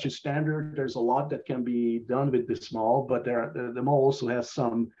an industry standard. There's a lot that can be done with this model, but the model also has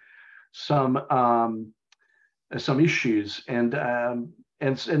some issues, and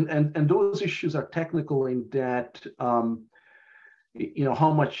those issues are technical in that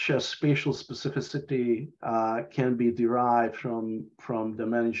how much spatial specificity can be derived from the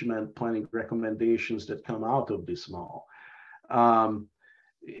management planning recommendations that come out of this model,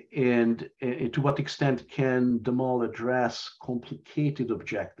 and to what extent can the model address complicated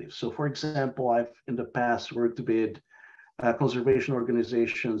objectives. So, for example, I've in the past worked with conservation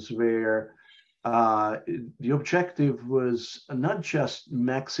organizations where the objective was not just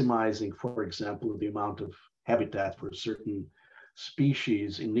maximizing, for example, the amount of habitat for a certain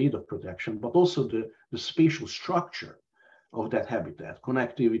species in need of protection, but also the spatial structure of that habitat,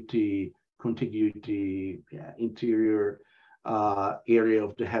 connectivity, contiguity, interior area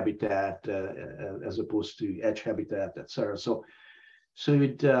of the habitat as opposed to edge habitat, etc. So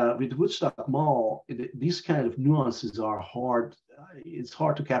with Woodstock model, these kind of nuances are hard. It's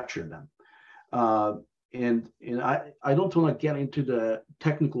hard to capture them. And I don't want to get into the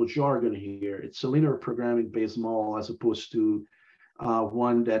technical jargon here. It's a linear programming based model as opposed to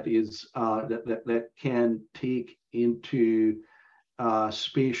one that is that can take into account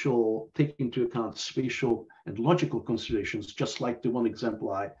spatial and logical considerations, just like the one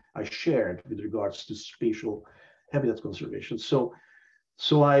example I shared with regards to spatial habitat conservation. So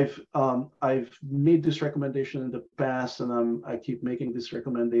I've made this recommendation in the past, and I keep making this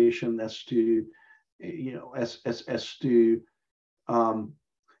recommendation as to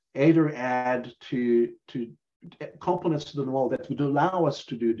either add to components to the model that would allow us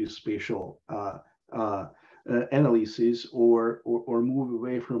to do this spatial analysis, or move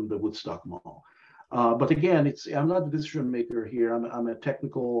away from the Woodstock model. But again, I'm not the decision maker here. I'm a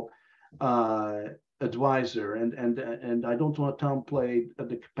technical advisor, and I don't want to downplay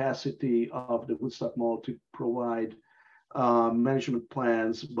the capacity of the Woodstock model to provide management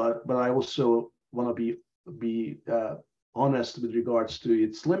plans, but I also want to be honest with regards to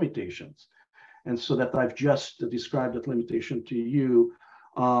its limitations. And so that I've just described that limitation to you.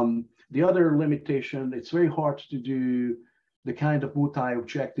 The other limitation, it's very hard to do the kind of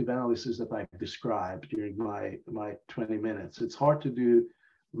multi-objective analysis that I've described during my 20 minutes. It's hard to do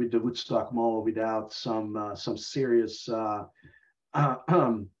with the Woodstock model without some serious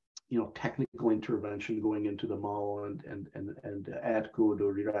technical intervention going into the model and add code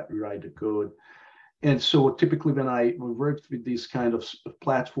or rewrite the code. And so typically when I worked with this kind of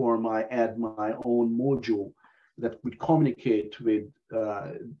platform, I add my own module that would communicate with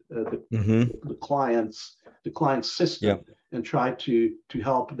the client's system, and try to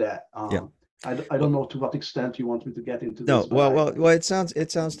help that. I don't know to what extent you want me to get into this. No, well, it sounds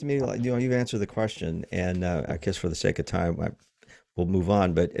to me like you've answered the question, and I guess for the sake of time, we'll move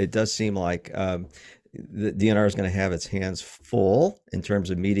on. But it does seem like the DNR is going to have its hands full in terms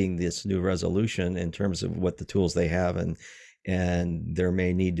of meeting this new resolution, in terms of what the tools they have, and there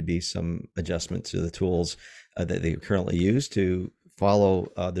may need to be some adjustment to the tools that they currently use to follow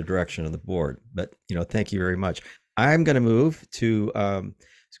the direction of the board. But thank you very much. I'm going to move to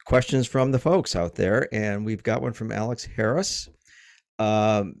questions from the folks out there, and we've got one from Alex Harris.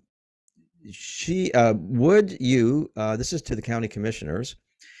 She would you this is to the county commissioners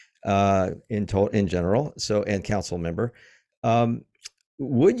in general, and council member,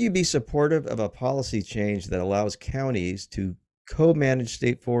 would you be supportive of a policy change that allows counties to co-manage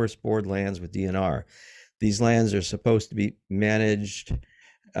state forest board lands with DNR? These lands are supposed to be managed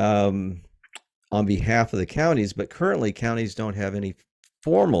on behalf of the counties, but currently counties don't have any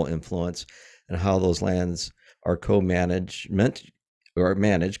formal influence on how those lands are co-managed.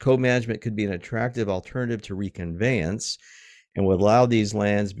 Co-management could be an attractive alternative to reconveyance, and would allow these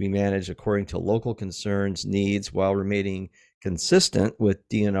lands to be managed according to local concerns, needs, while remaining consistent with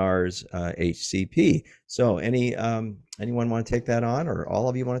DNR's HCP. So anyone want to take that on, or all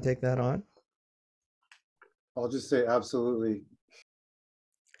of you want to take that on? I'll just say absolutely.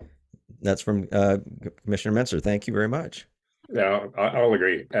 That's from Commissioner Menser. Thank you very much. Yeah, I'll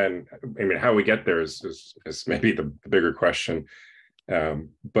agree. And I mean, how we get there is maybe the bigger question.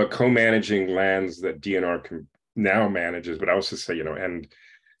 But co-managing lands that DNR can now manages, but I also say, and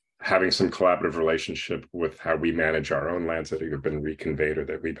having some collaborative relationship with how we manage our own lands that have either been reconveyed or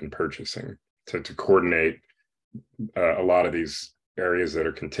that we've been purchasing to coordinate a lot of these areas that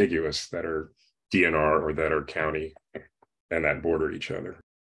are contiguous, that are DNR or that are county and that border each other.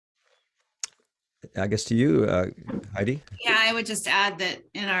 I guess to you, Heidi. Yeah, I would just add that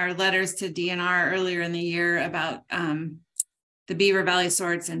in our letters to DNR earlier in the year about the Beaver Valley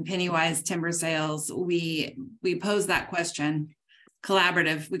sorts and Pennywise timber sales, we posed that question.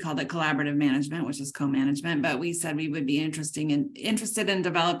 Collaborative, we called it collaborative management, which is co-management, but we said we would be interested in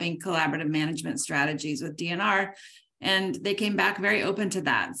developing collaborative management strategies with DNR, and they came back very open to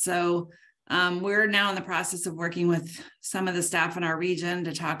that. So we're now in the process of working with some of the staff in our region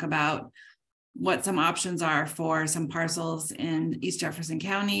to talk about what some options are for some parcels in East Jefferson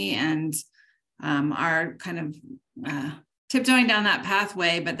County, and are kind of tiptoeing down that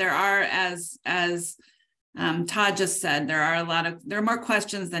pathway. But there are, as Todd just said, there are more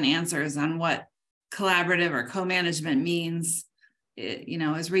questions than answers on what collaborative or co-management means.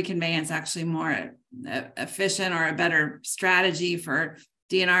 Is reconveyance actually more efficient or a better strategy for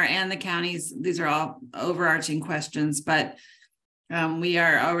DNR and the counties? These are all overarching questions, but we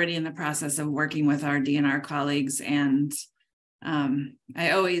are already in the process of working with our DNR colleagues. And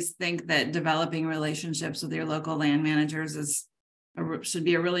I always think that developing relationships with your local land managers should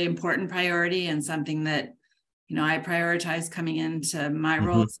be a really important priority, and something that, I prioritize coming into my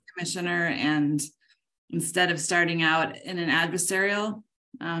role as commissioner. And instead of starting out in an adversarial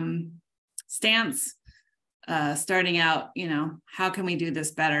stance, starting out, how can we do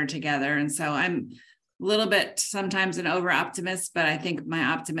this better together? And so I'm a little bit sometimes an over optimist, but I think my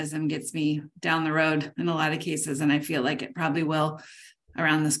optimism gets me down the road in a lot of cases, and I feel like it probably will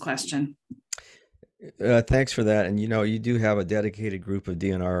around this question. Thanks for that. And you do have a dedicated group of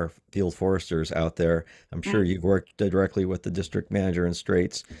DNR field foresters out there. I'm sure you've worked directly with the district manager in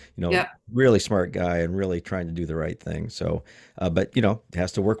Straits. Yep. Really smart guy and really trying to do the right thing. So, but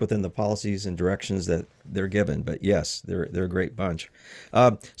has to work within the policies and directions that they're given. But yes, they're a great bunch.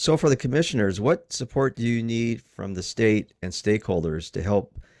 So for the commissioners, what support do you need from the state and stakeholders to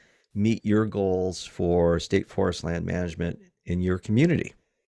help meet your goals for state forest land management in your community?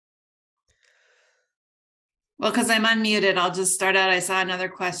 Well, because I'm unmuted, I'll just start out. I saw another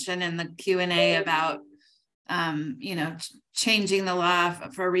question in the Q&A about, changing the law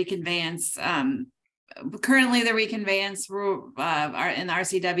for reconveyance. Currently, the reconveyance rule in the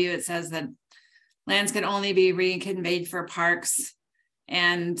RCW, it says that lands can only be reconveyed for parks,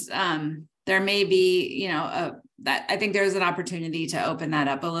 and there may be, that I think there's an opportunity to open that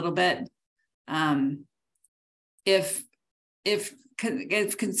up a little bit. If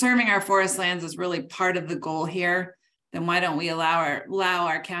conserving our forest lands is really part of the goal here, then why don't we allow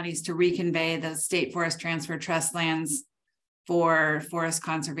our counties to reconvey the state forest transfer trust lands for forest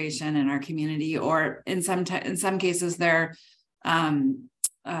conservation in our community? Or in some cases, they're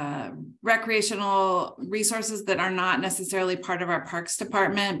recreational resources that are not necessarily part of our parks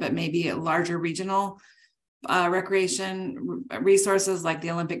department, but maybe a larger regional recreation resources like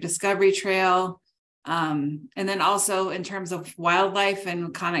the Olympic Discovery Trail. And then also in terms of wildlife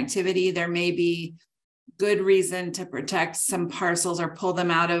and connectivity, there may be good reason to protect some parcels or pull them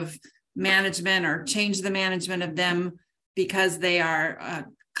out of management or change the management of them because they are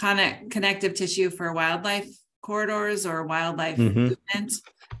connective tissue for wildlife corridors or wildlife movement.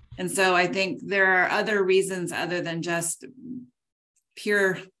 And so I think there are other reasons other than just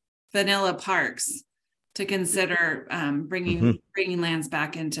pure vanilla parks to consider bringing lands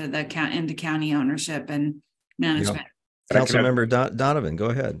back into county ownership and management. Yep. Councilmember Donovan, go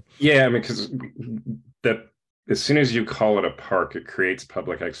ahead. Yeah, because that as soon as you call it a park, it creates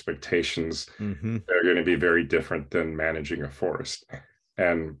public expectations that are going to be very different than managing a forest.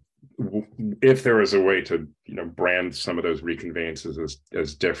 And if there was a way to brand some of those reconveyances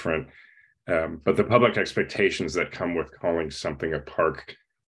as different, but the public expectations that come with calling something a park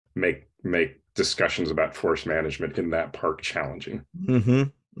make discussions about forest management in that park challenging.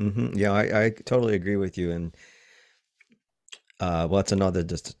 Yeah, I totally agree with you. And well, that's another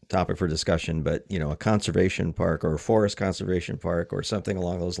topic for discussion, but a conservation park or a forest conservation park or something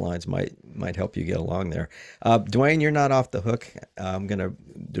along those lines might help you get along there. Duane, you're not off the hook. I'm going to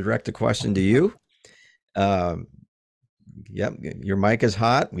direct a question to you. Yep, your mic is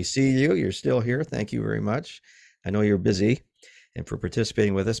hot. We see you. You're still here. Thank you very much. I know you're busy and for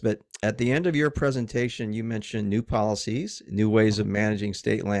participating with us. But at the end of your presentation, you mentioned new policies, new ways of managing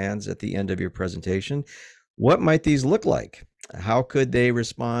state lands at the end of your presentation. What might these look like? How could they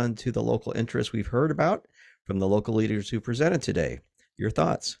respond to the local interests we've heard about from the local leaders who presented today? Your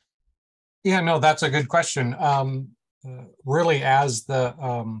thoughts? Yeah, no, that's a good question. Really, as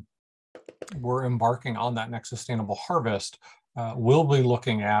we're embarking on that next sustainable harvest, we'll be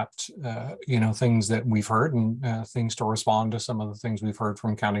looking at things that we've heard and things to respond to some of the things we've heard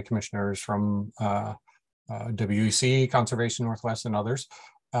from county commissioners, from WEC, Conservation Northwest, and others.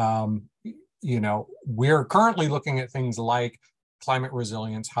 We're currently looking at things like climate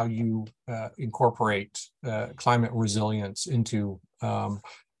resilience, how you incorporate climate resilience into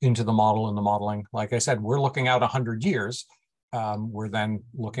the model and the modeling. Like I said, we're looking out 100 years. We're then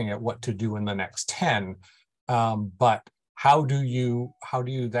looking at what to do in the next 10. But how do you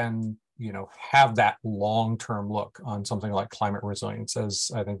then have that long-term look on something like climate resilience?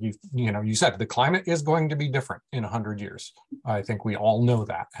 As I think you said, the climate is going to be different in 100 years. I think we all know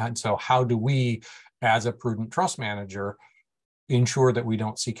that. And so how do we, as a prudent trust manager, ensure that we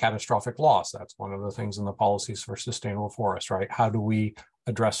don't see catastrophic loss? That's one of the things in the policies for sustainable forest, right? How do we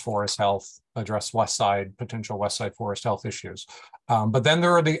address forest health, address potential west side forest health issues? But then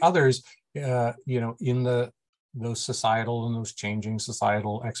there are the others, in those societal and those changing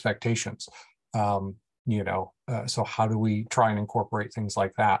societal expectations. So how do we try and incorporate things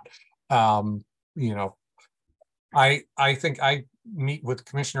like that? I think I meet with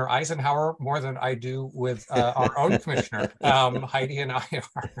Commissioner Eisenhour more than I do with our own commissioner. Heidi and I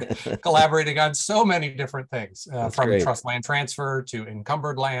are collaborating on so many different things, from great. Trust land transfer to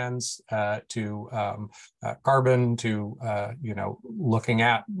encumbered lands, to carbon, to looking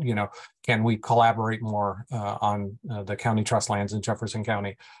at can we collaborate more on the county trust lands in Jefferson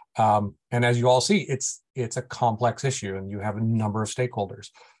County. And as you all see, it's a complex issue, and you have a number of stakeholders.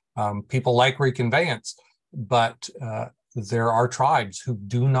 People like reconveyance, but there are tribes who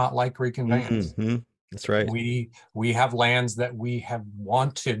do not like reconveyance. Mm-hmm. That's right. We have lands that we have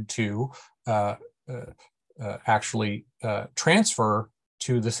wanted to actually transfer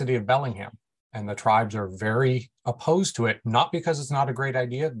to the city of Bellingham, and the tribes are very opposed to it, not because it's not a great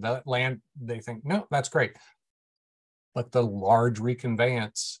idea. The land, they think, no, that's great. But the large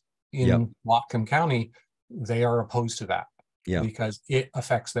reconveyance in Whatcom County, they are opposed to that because it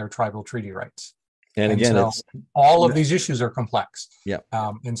affects their tribal treaty rights. And again, so all of these issues are complex.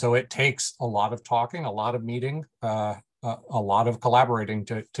 And so it takes a lot of talking, a lot of meeting, a lot of collaborating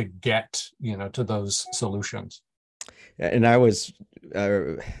to get to those solutions. And I was,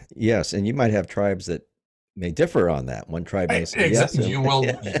 yes, and you might have tribes that may differ on that. One tribe may say yes. You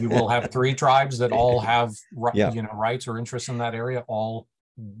will have 3 tribes that all have rights or interests in that area, all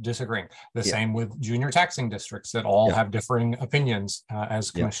disagreeing. The same with junior taxing districts that all have differing opinions, as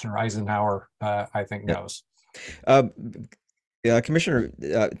Commissioner Eisenhour, I think, knows. Commissioner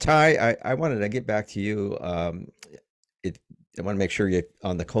Ty, I wanted to get back to you. I want to make sure you,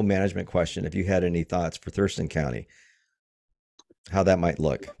 on the co-management question, if you had any thoughts for Thurston County, how that might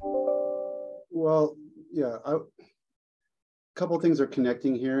look. Well, a couple of things are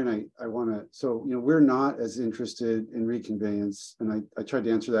connecting here, and I want to, so we're not as interested in reconveyance, and I tried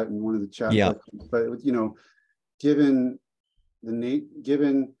to answer that in one of the chat questions, but given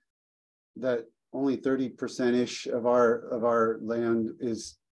that only 30%-ish of our land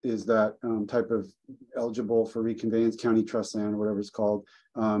is that type of eligible for reconveyance, county trust land, or whatever it's called,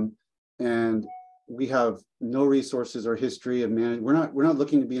 and we have no resources or history of managing. We're not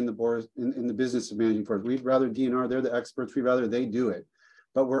looking to be in the board in the business of managing forests. We'd rather DNR, they're the experts. We'd rather they do it.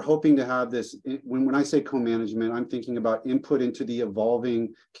 But we're hoping to have this. When I say co-management, I'm thinking about input into the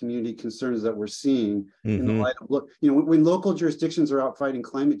evolving community concerns that we're seeing in the light of when local jurisdictions are out fighting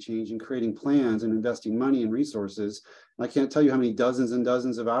climate change and creating plans and investing money and resources. I can't tell you how many dozens and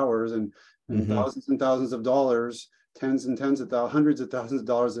dozens of hours and thousands and thousands of dollars, tens and tens of thousands, hundreds of thousands of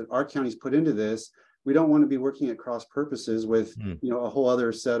dollars that our counties put into this. We don't want to be working at cross purposes with a whole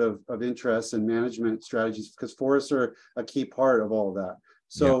other set of interests and management strategies, because forests are a key part of all of that.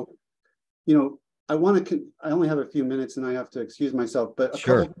 So, I only have a few minutes and I have to excuse myself, but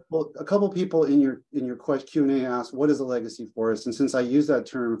a couple people in your Q&A asked, what is a legacy forest? And since I use that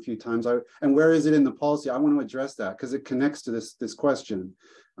term a few times, and where is it in the policy? I want to address that because it connects to this question.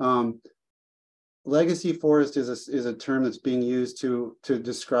 Legacy forest is a term that's being used to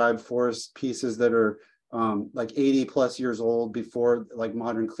describe forest pieces that are like 80 plus years old before like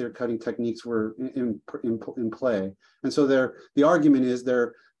modern clear cutting techniques were in play. And so the argument is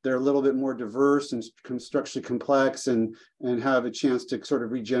they're they're a little bit more diverse and structurally complex and have a chance to sort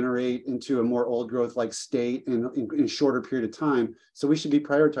of regenerate into a more old growth like state in a shorter period of time. So we should be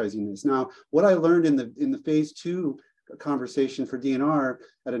prioritizing this. Now, what I learned in the phase 2 conversation for DNR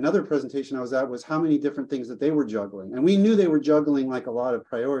at another presentation I was at was how many different things that they were juggling. And we knew they were juggling like a lot of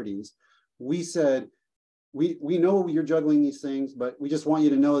priorities. We said, we know you're juggling these things, but we just want you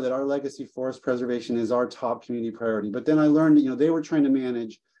to know that our legacy forest preservation is our top community priority. But then I learned that, they were trying to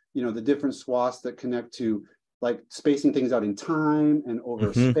manage, the different swaths that connect to like spacing things out in time and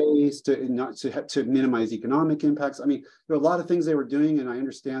over space to minimize economic impacts. I mean, there are a lot of things they were doing, and I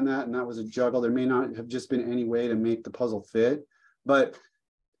understand that, and that was a juggle. There may not have just been any way to make the puzzle fit, but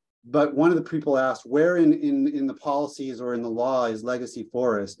one of the people asked, where in the policies or in the law is legacy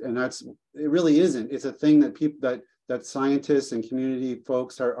forest? And it really isn't. It's a thing that people that scientists and community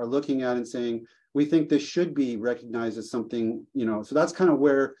folks are looking at and saying, we think this should be recognized as something, so that's kind of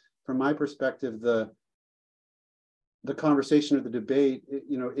where, from my perspective, the conversation or the debate,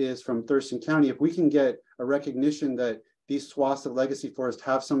 is from Thurston County. If we can get a recognition that these swaths of legacy forest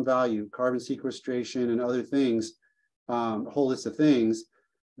have some value, carbon sequestration and other things, a whole list of things,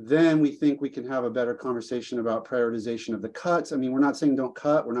 then we think we can have a better conversation about prioritization of the cuts. I mean, we're not saying don't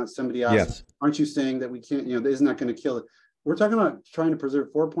cut. We're not, somebody asked, yes, aren't you saying that we can't, isn't that going to kill it? We're talking about trying to preserve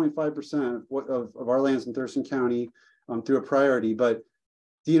 4.5% of our lands in Thurston County through a priority, but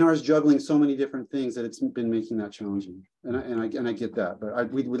DNR is juggling so many different things that it's been making that challenging. And I get that,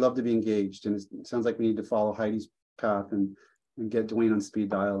 but we'd love to be engaged. And it sounds like we need to follow Heidi's path and get Duane on speed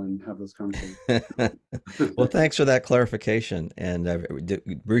dial and have those conversations. Well, thanks for that clarification, and I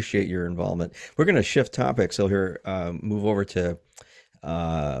appreciate your involvement. We're going to shift topics. So here, move over to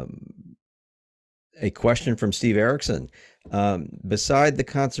a question from Steve Erickson. Besides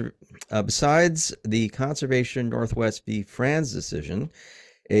the Conservation Northwest v. Franz decision,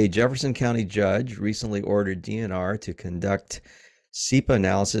 a Jefferson County judge recently ordered DNR to conduct SEPA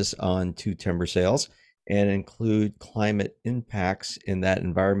analysis on 2 timber sales and include climate impacts in that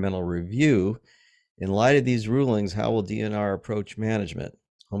environmental review. In light of these rulings, how will DNR approach management?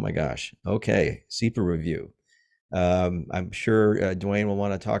 Oh my gosh. Okay, SEPA review. I'm sure Duane will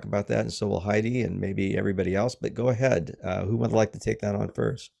want to talk about that, and so will Heidi and maybe everybody else, but go ahead. Who would like to take that on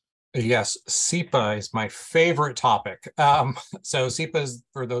first? Yes, SEPA is my favorite topic. So SEPA is,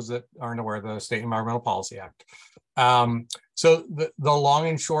 for those that aren't aware, the State Environmental Policy Act. So the long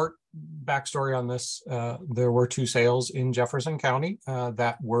and short backstory on this, there were 2 sales in Jefferson County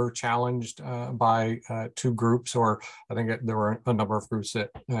that were challenged by 2 groups, or I think there were a number of groups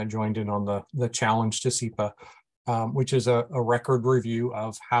that joined in on the challenge to SEPA, which is a record review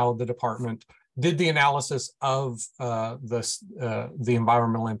of how the department did the analysis of the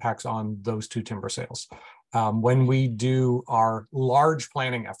environmental impacts on those 2 timber sales. When we do our large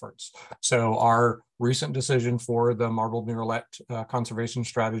planning efforts, so our recent decision for the marbled murrelet conservation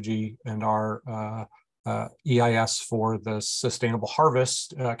strategy and our EIS for the sustainable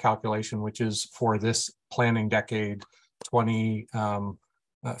harvest calculation, which is for this planning decade,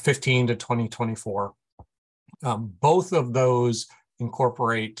 2015 to 2024. Both of those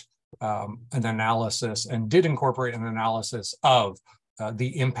incorporate an analysis, and did incorporate an analysis of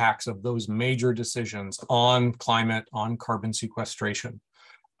the impacts of those major decisions on climate, on carbon sequestration.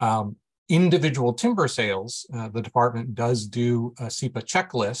 Individual timber sales, the department does do a SEPA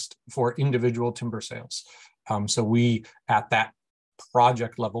checklist for individual timber sales. So we, at that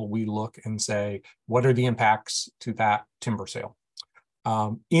project level, we look and say, what are the impacts to that timber sale?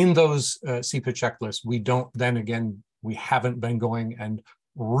 In those SEPA checklists, we don't then again, we haven't been going and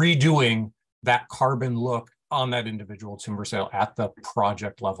redoing that carbon look on that individual timber sale at the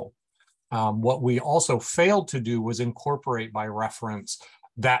project level. What we also failed to do was incorporate by reference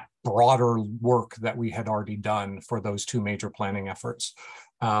that broader work that we had already done for those 2 major planning efforts.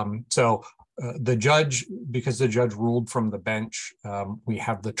 The judge, because the judge ruled from the bench, we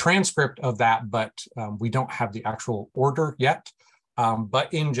have the transcript of that, but we don't have the actual order yet.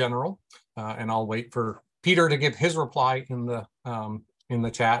 But in general, and I'll wait for Peter to give his reply in the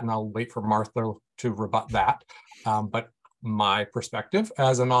chat, and I'll wait for Martha to rebut that. But my perspective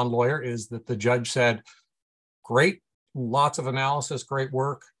as a non-lawyer is that the judge said, great, lots of analysis, great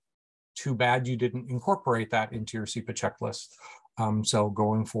work. Too bad you didn't incorporate that into your SEPA checklist. So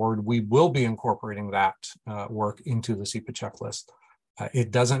going forward, we will be incorporating that work into the SEPA checklist.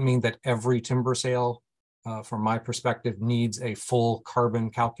 It doesn't mean that every timber sale, from my perspective, needs a full carbon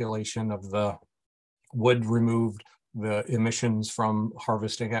calculation of the wood removed, the emissions from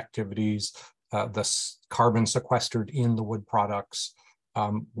harvesting activities, the carbon sequestered in the wood products.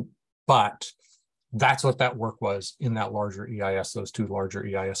 But that's what that work was in that larger EIS, those two larger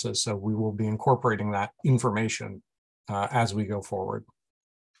EISs. So we will be incorporating that information as we go forward.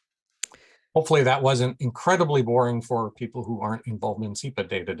 Hopefully that wasn't incredibly boring for people who aren't involved in SEPA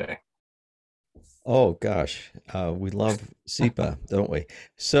day to day. Oh gosh, we love SEPA, don't we?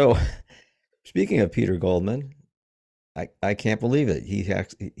 So speaking of Peter Goldman, I can't believe it.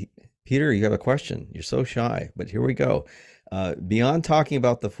 Peter, you have a question. You're so shy, but here we go. Beyond talking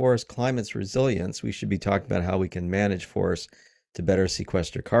about the forest climate's resilience, we should be talking about how we can manage forests to better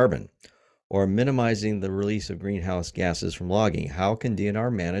sequester carbon or minimizing the release of greenhouse gases from logging. How can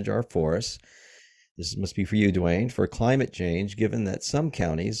DNR manage our forests? This must be for you, Duane, for climate change, given that some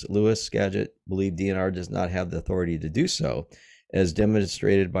counties, Lewis, Skagit, believe DNR does not have the authority to do so, as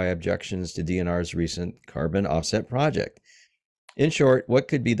demonstrated by objections to DNR's recent carbon offset project. In short, what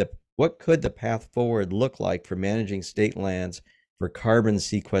could the path forward look like for managing state lands for carbon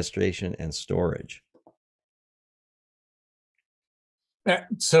sequestration and storage?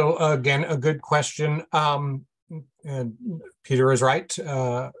 So again, a good question. And Peter is right.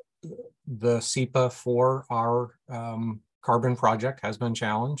 The SEPA for our carbon project has been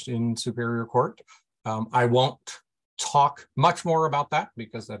challenged in Superior Court. I won't talk much more about that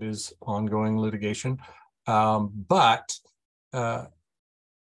because that is ongoing litigation. But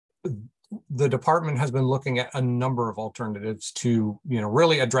the department has been looking at a number of alternatives to,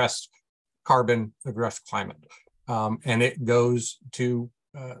 really address carbon, address climate. And it goes to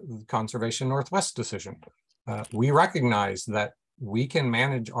the Conservation Northwest decision. We recognize that we can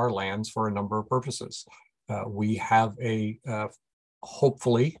manage our lands for a number of purposes. We have a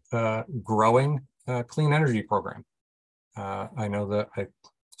hopefully growing clean energy program. I know that,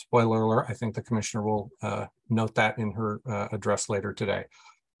 spoiler alert, I think the commissioner will note that in her address later today.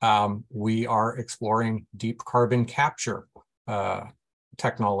 We are exploring deep carbon capture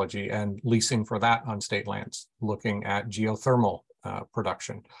technology and leasing for that on state lands, looking at geothermal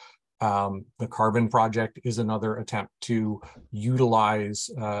production. The carbon project is another attempt to utilize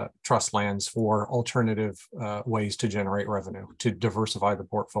trust lands for alternative ways to generate revenue, to diversify the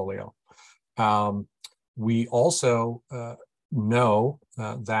portfolio. We also know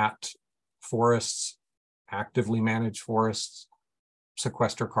that forests, actively managed forests,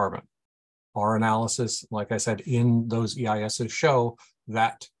 sequester carbon. Our analysis, like I said, in those EISs show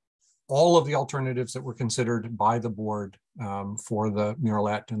that all of the alternatives that were considered by the board for the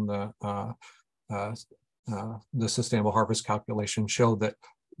murrelet and the sustainable harvest calculation show that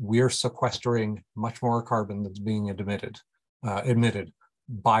we're sequestering much more carbon that's being emitted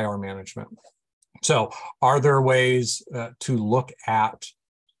by our management. So are there ways to look at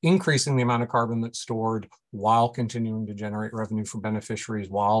increasing the amount of carbon that's stored while continuing to generate revenue for beneficiaries,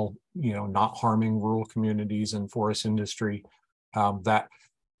 while not harming rural communities and forest industry, that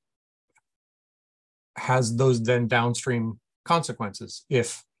has those then downstream consequences?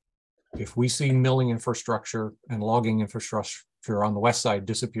 If we see milling infrastructure and logging infrastructure on the west side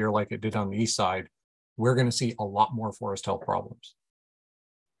disappear like it did on the east side, we're going to see a lot more forest health problems.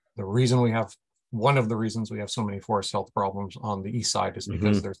 One of the reasons we have so many forest health problems on the east side is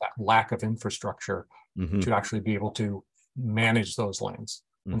because there's that lack of infrastructure to actually be able to manage those lands.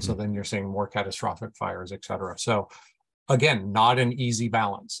 And so then you're seeing more catastrophic fires, et cetera. So again, not an easy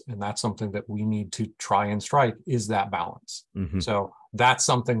balance. And that's something that we need to try and strike, is that balance. So that's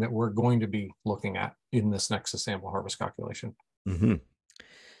something that we're going to be looking at in this next sustainable harvest calculation.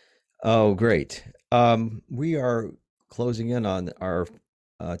 Oh, great. We are closing in on our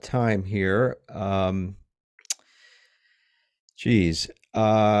time here. And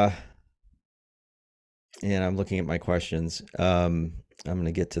I'm looking at my questions. I'm going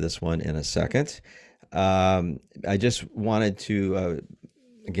to get to this one in a second. I just wanted to,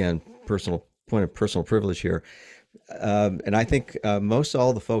 again, point of personal privilege here. And I think most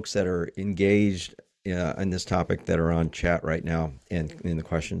all the folks that are engaged in this topic that are on chat right now and in the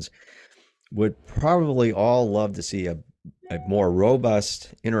questions would probably all love to see a more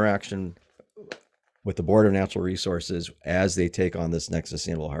robust interaction with the Board of Natural Resources as they take on this next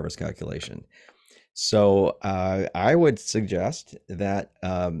sustainable harvest calculation. So I would suggest that,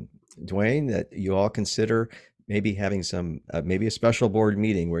 Duane, that you all consider maybe having maybe a special board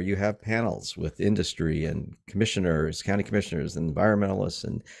meeting where you have panels with industry and commissioners, county commissioners, and environmentalists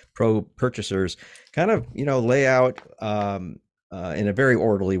and purchasers, kind of, lay out in a very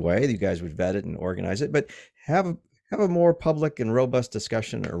orderly way. You guys would vet it and organize it, but have a more public and robust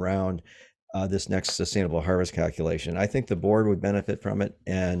discussion around this next sustainable harvest calculation. I think the board would benefit from it,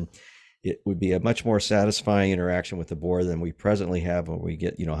 and it would be a much more satisfying interaction with the board than we presently have when we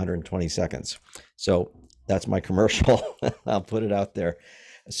get 120 seconds. So that's my commercial. I'll put it out there.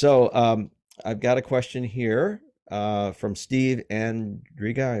 So I've got a question here from Steve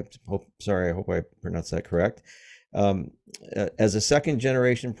Andriga. I hope I pronounced that correct. As a second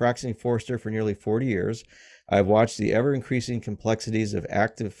generation practicing forester for nearly 40 years, I've watched the ever increasing complexities of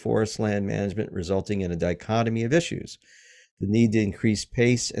active forest land management, resulting in a dichotomy of issues. The need to increase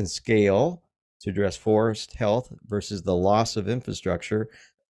pace and scale to address forest health versus the loss of infrastructure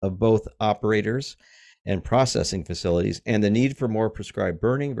of both operators and processing facilities, and the need for more prescribed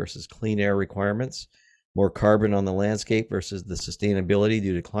burning versus clean air requirements, more carbon on the landscape versus the sustainability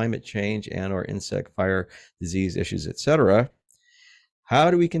due to climate change and or insect fire disease issues, etc. How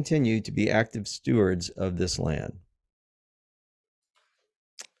do we continue to be active stewards of this land?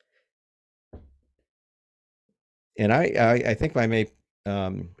 And I think I may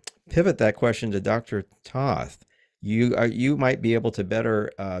pivot that question to Dr. Tóth. You might be able to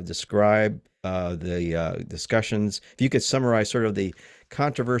better describe the discussions. If you could summarize sort of the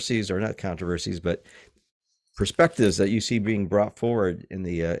controversies, or not controversies, but perspectives that you see being brought forward in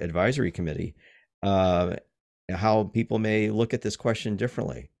the advisory committee, how people may look at this question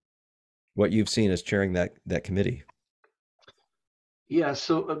differently, what you've seen as chairing that committee. Yeah,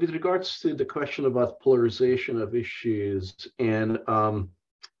 so with regards to the question about polarization of issues, and I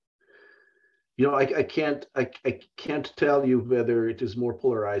can't tell you whether it is more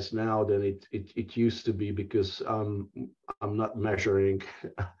polarized now than it used to be, because I'm not measuring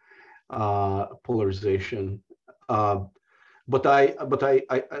polarization. But I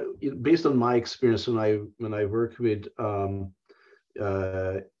based on my experience when I work with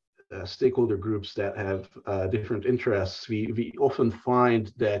stakeholder groups that have different interests, we often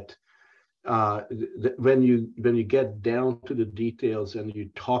find that when you get down to the details and you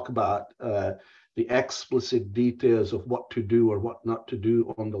talk about the explicit details of what to do or what not to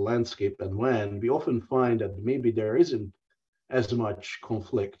do on the landscape and when, we often find that maybe there isn't as much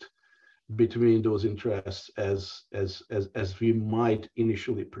conflict between those interests as we might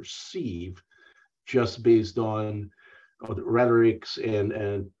initially perceive, just based on the rhetorics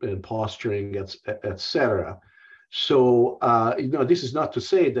and posturing, etc. So this is not to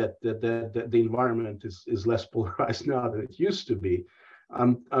say that the environment is less polarized now than it used to be.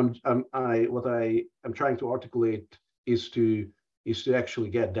 What I'm trying to articulate is to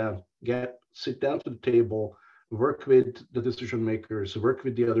actually sit down to the table, work with the decision makers, work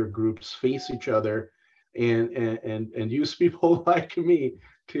with the other groups, face each other, and use people like me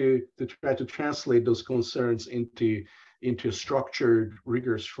to try to translate those concerns into a structured,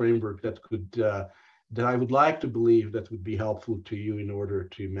 rigorous framework that could that I would like to believe that would be helpful to you in order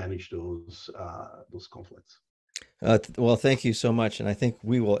to manage those conflicts. Well, thank you so much, and I think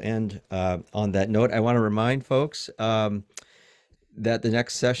we will end on that note. I want to remind folks that the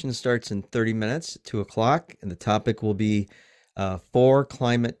next session starts in 30 minutes at 2:00, and the topic will be 4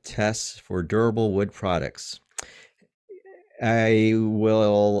 climate tests for durable wood products. I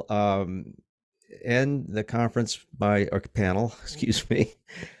will end the conference panel, excuse me,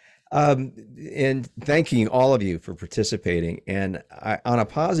 and thanking all of you for participating. And on a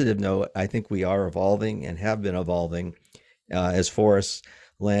positive note, I think we are evolving and have been evolving as forest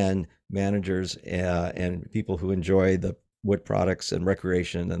land managers and people who enjoy the wood products and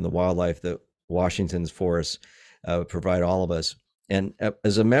recreation and the wildlife that Washington's forests provide all of us. And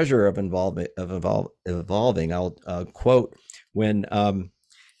as a measure of evolving, I'll quote when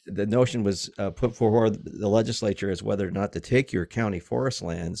the notion was put forward the legislature as whether or not to take your county forest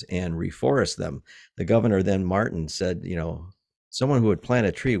lands and reforest them. The governor then, Martin, said, someone who would plant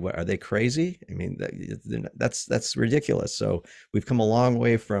a tree, what, are they crazy? I mean, that's ridiculous. So we've come a long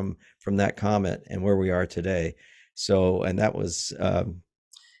way from that comment and where we are today. So, and that was,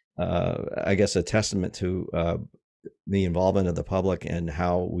 I guess, a testament to the involvement of the public and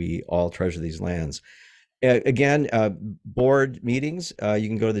how we all treasure these lands. Again, board meetings, you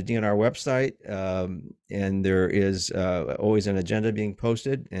can go to the DNR website, and there is always an agenda being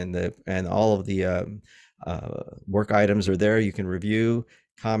posted, and all of the work items are there. You can review,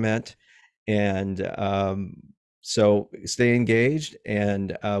 comment, and so stay engaged,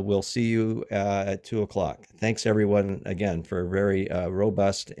 and we'll see you at 2:00. Thanks everyone again for a very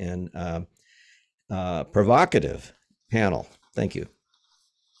robust and provocative panel. Thank you.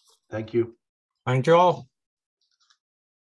 Thank you. Thank you all.